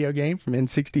little video game from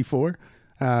N64.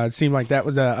 It seemed like that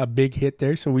was a big hit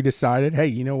there, so we decided, hey,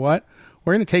 you know what?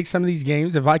 We're gonna take some of these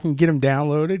games. If I can get them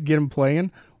downloaded, get them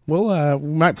playing, we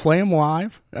might play them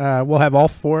live. We'll have all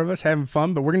four of us having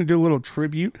fun, but we're gonna do a little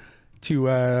tribute to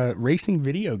racing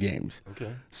video games.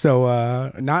 Okay. So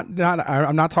I'm not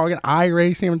talking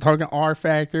iRacing. I'm talking R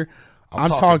Factor. I'm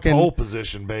talking pole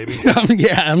position, baby.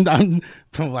 yeah, I'm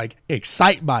like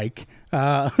Excite Bike.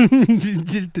 Do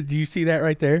you see that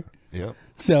right there? Yep.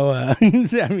 So I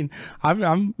mean,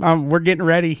 we're getting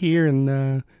ready here,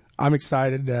 and I'm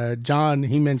excited. John,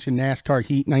 he mentioned NASCAR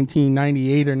Heat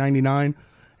 1998 or 99,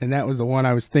 and that was the one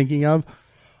I was thinking of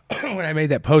when I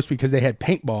made that post because they had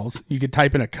paintballs. You could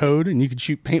type in a code and you could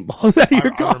shoot paintballs out of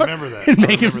your car. I remember that. And I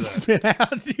make them remember that. spin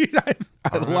out. Dude, I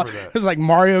remember love that. it. Was like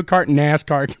Mario Kart and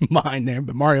NASCAR combined there,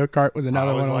 but Mario Kart was I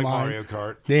another always one like of mine. Mario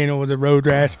Kart. Daniel was a road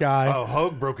rash guy. Oh,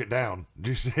 Hogue broke it down. Did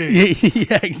you see?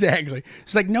 Yeah, exactly.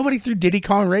 It's like nobody threw Diddy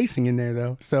Kong Racing in there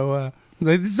though. So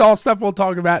this is all stuff we'll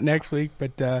talk about next week.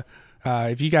 But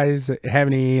if you guys have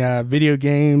any video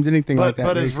games, anything like that,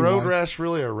 But is racing Road wise- Rash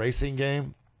really a racing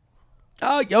game?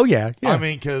 Oh yeah. I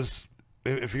mean, because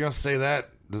if you're going to say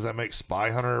that, does that make Spy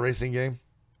Hunter a racing game?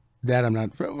 That I'm not.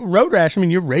 Road Rash, I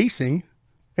mean, you're racing.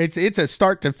 It's a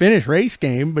start to finish race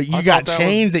game, but you I got thought that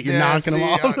chains was- that you're yeah, knocking them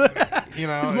see, off. you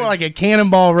know, It's more like a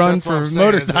cannonball run that's what for I'm saying.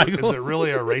 motorcycles. Is it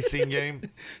really a racing game?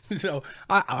 So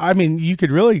I mean, you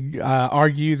could really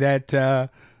argue that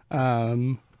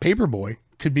Paperboy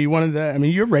could be one of the. I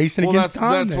mean, you're racing Well, against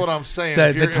time. that's there. what I'm saying. The,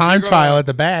 If you're- the if time you're trial gonna- at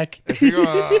the back. if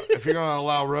you're gonna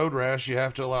allow Road Rash, you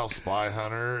have to allow Spy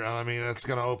Hunter. I mean, it's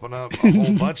gonna open up a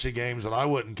whole bunch of games that I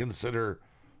wouldn't consider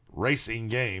racing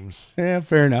games. Yeah,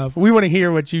 fair enough. We want to hear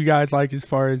what you guys like as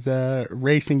far as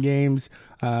racing games.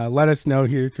 Let us know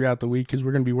here throughout the week because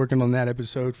we're going to be working on that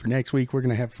episode for next week. We're going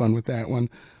to have fun with that one.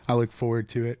 I look forward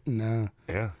to it, and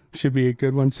Yeah. should be a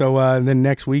good one. So then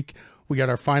next week we got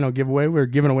our final giveaway. We're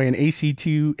giving away an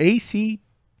AC2.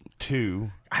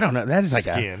 I don't know. That is like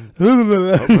Skin.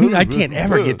 I can't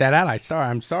ever get that out.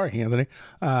 I'm sorry, Anthony.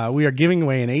 We are giving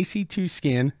away an AC2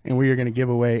 skin, and we are going to give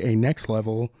away a next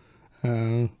level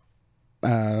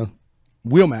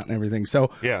wheel mount and everything. So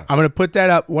Yeah. I'm going to put that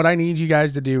up. What I need you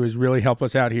guys to do is really help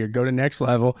us out here. Go to Next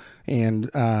Level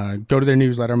and go to their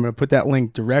newsletter. I'm going to put that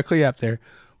link directly up there.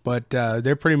 But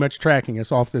they're pretty much tracking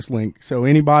us off this link. So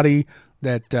anybody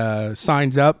that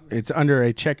signs up, it's under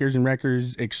a Checkers and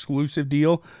Wreckers exclusive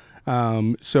deal.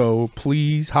 So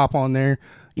please hop on there.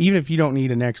 Even if you don't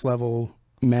need a Next Level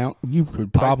mount, you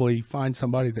could probably find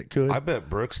somebody that could. I bet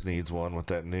Brooks needs one with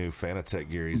that new Fanatec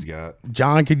gear he's got.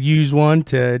 John could use one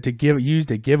to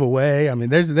give away. I mean,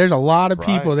 there's a lot of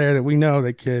people Right. there that we know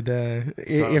that could,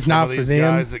 if Some not of for these them,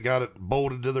 guys that got it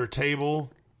bolted to their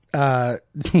table,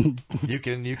 you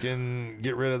can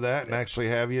get rid of that and actually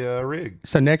have you a rig.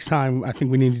 So next time, I think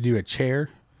we need to do a chair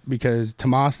because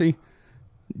Tomasi,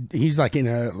 he's like in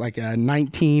a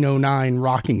 1909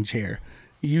 rocking chair.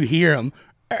 You hear him.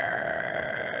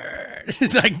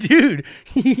 It's like, dude,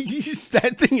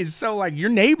 that thing is so like your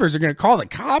neighbors are gonna call the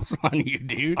cops on you,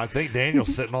 dude. I think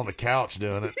Daniel's sitting on the couch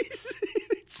doing it.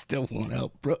 It still won't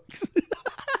help Brooks.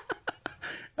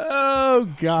 Oh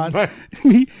God.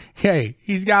 Hey,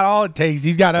 he's got all it takes.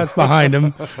 He's got us behind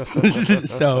him.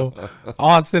 So,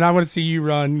 Austin, I want to see you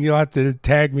run. You'll have to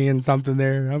tag me in something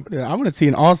there. I'm going to see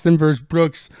an Austin versus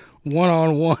Brooks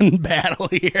one-on-one battle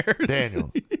here.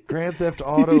 Daniel, Grand Theft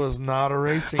Auto is not a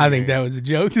racing I think game. that was a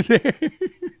joke there.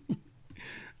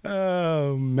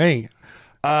 Oh man.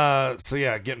 So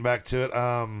yeah, getting back to it.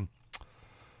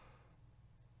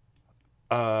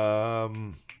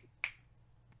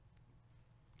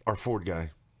 Our Ford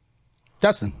guy.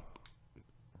 Dustin.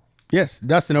 Yes,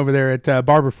 Dustin over there at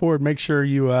Barber Ford. Make sure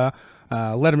you let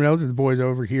him know that the boys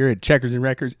over here at Checkers and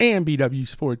Wreckers and BW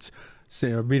Sports,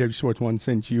 BW Sports One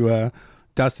sent you.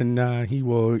 Dustin, he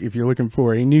will, if you're looking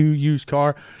for a new used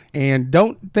car. And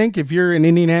don't think if you're an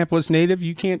Indianapolis native,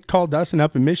 you can't call Dustin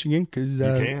up in Michigan because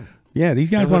You can. yeah, these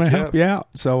guys He'll want to hook you help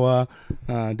up. you out.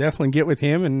 So definitely get with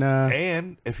him and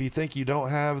And if you think you don't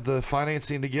have the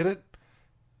financing to get it,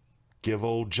 give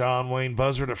old John Wayne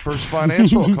Buzzard at First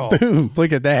Financial a call. boom,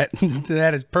 look at that.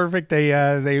 That is perfect. They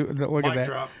look at Mic that.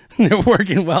 drop. They're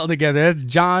working well together. That's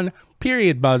John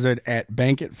Buzzard at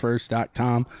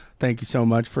bankatfirst.com. Thank you so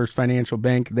much, First Financial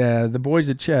Bank. The boys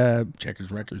at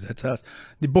Checkers Wreckers, that's us.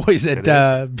 The boys at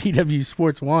BW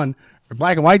Sports One, or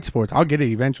Black and White Sports, I'll get it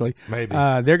eventually. Maybe.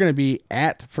 They're going to be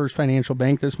at First Financial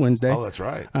Bank this Wednesday. Oh, that's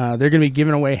right. They're going to be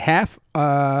giving away half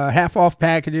off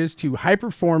packages to high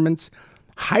performance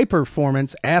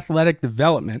athletic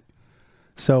development.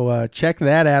 So check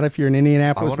that out if you're an I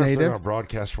Indianapolis wonder if they're native going to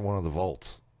broadcast from one of the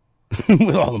vaults.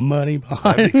 with all the money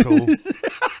behind. That'd be cool.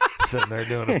 Sitting there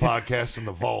doing a podcast in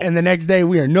the vault. And the next day,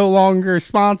 we are no longer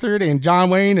sponsored, and John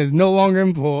Wayne is no longer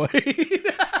employed.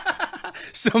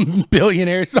 Some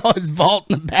billionaire saw his vault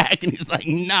in the back, and he's like,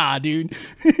 "Nah, dude,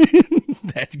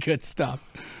 that's good stuff."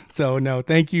 So, no,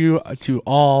 thank you to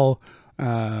all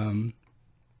of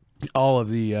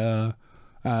the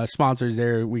sponsors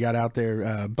there. We got out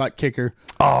there, Butt Kicker,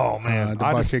 Oh man, the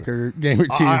Butt Kicker Gamer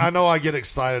 2. I know I get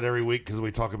excited every week because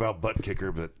we talk about Butt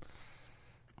Kicker, but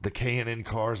the K&N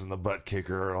cars and the Butt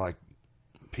Kicker are like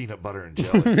peanut butter and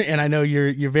jelly. And I know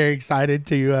you're very excited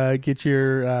to get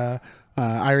your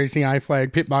iRacing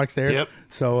iFlag pit box there. Yep.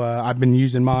 So I've been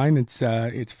using mine.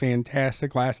 It's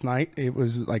fantastic. Last night it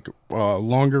was like a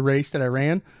longer race that I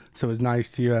ran, so it was nice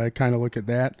to kind of look at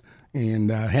that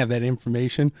and have that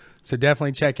information. So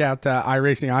definitely check out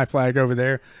iRacing iFlag over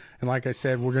there. And like I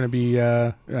said, we're going to be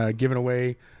giving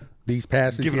away these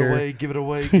passes Give it here. away, give it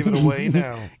away, give it away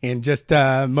now. In just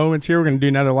moments here, we're going to do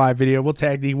another live video. We'll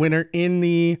tag the winner in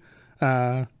the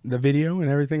video and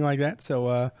everything like that.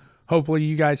 So hopefully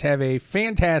you guys have a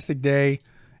fantastic day,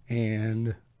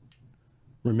 and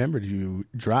remember to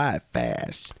drive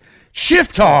fast,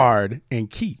 shift hard, and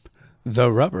keep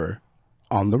the rubber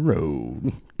on the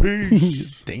road.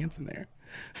 Peace. Dancing there.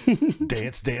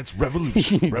 Dance, dance,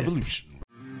 revolution, revolution.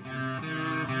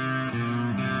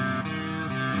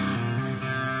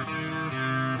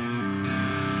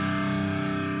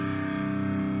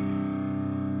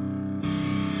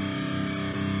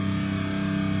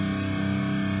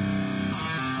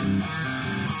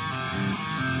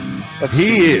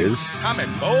 He is. I'm a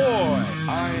boy.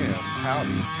 I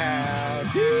am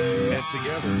Howdy. And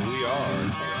together we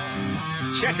are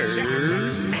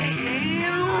Checkers and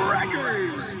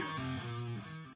Records.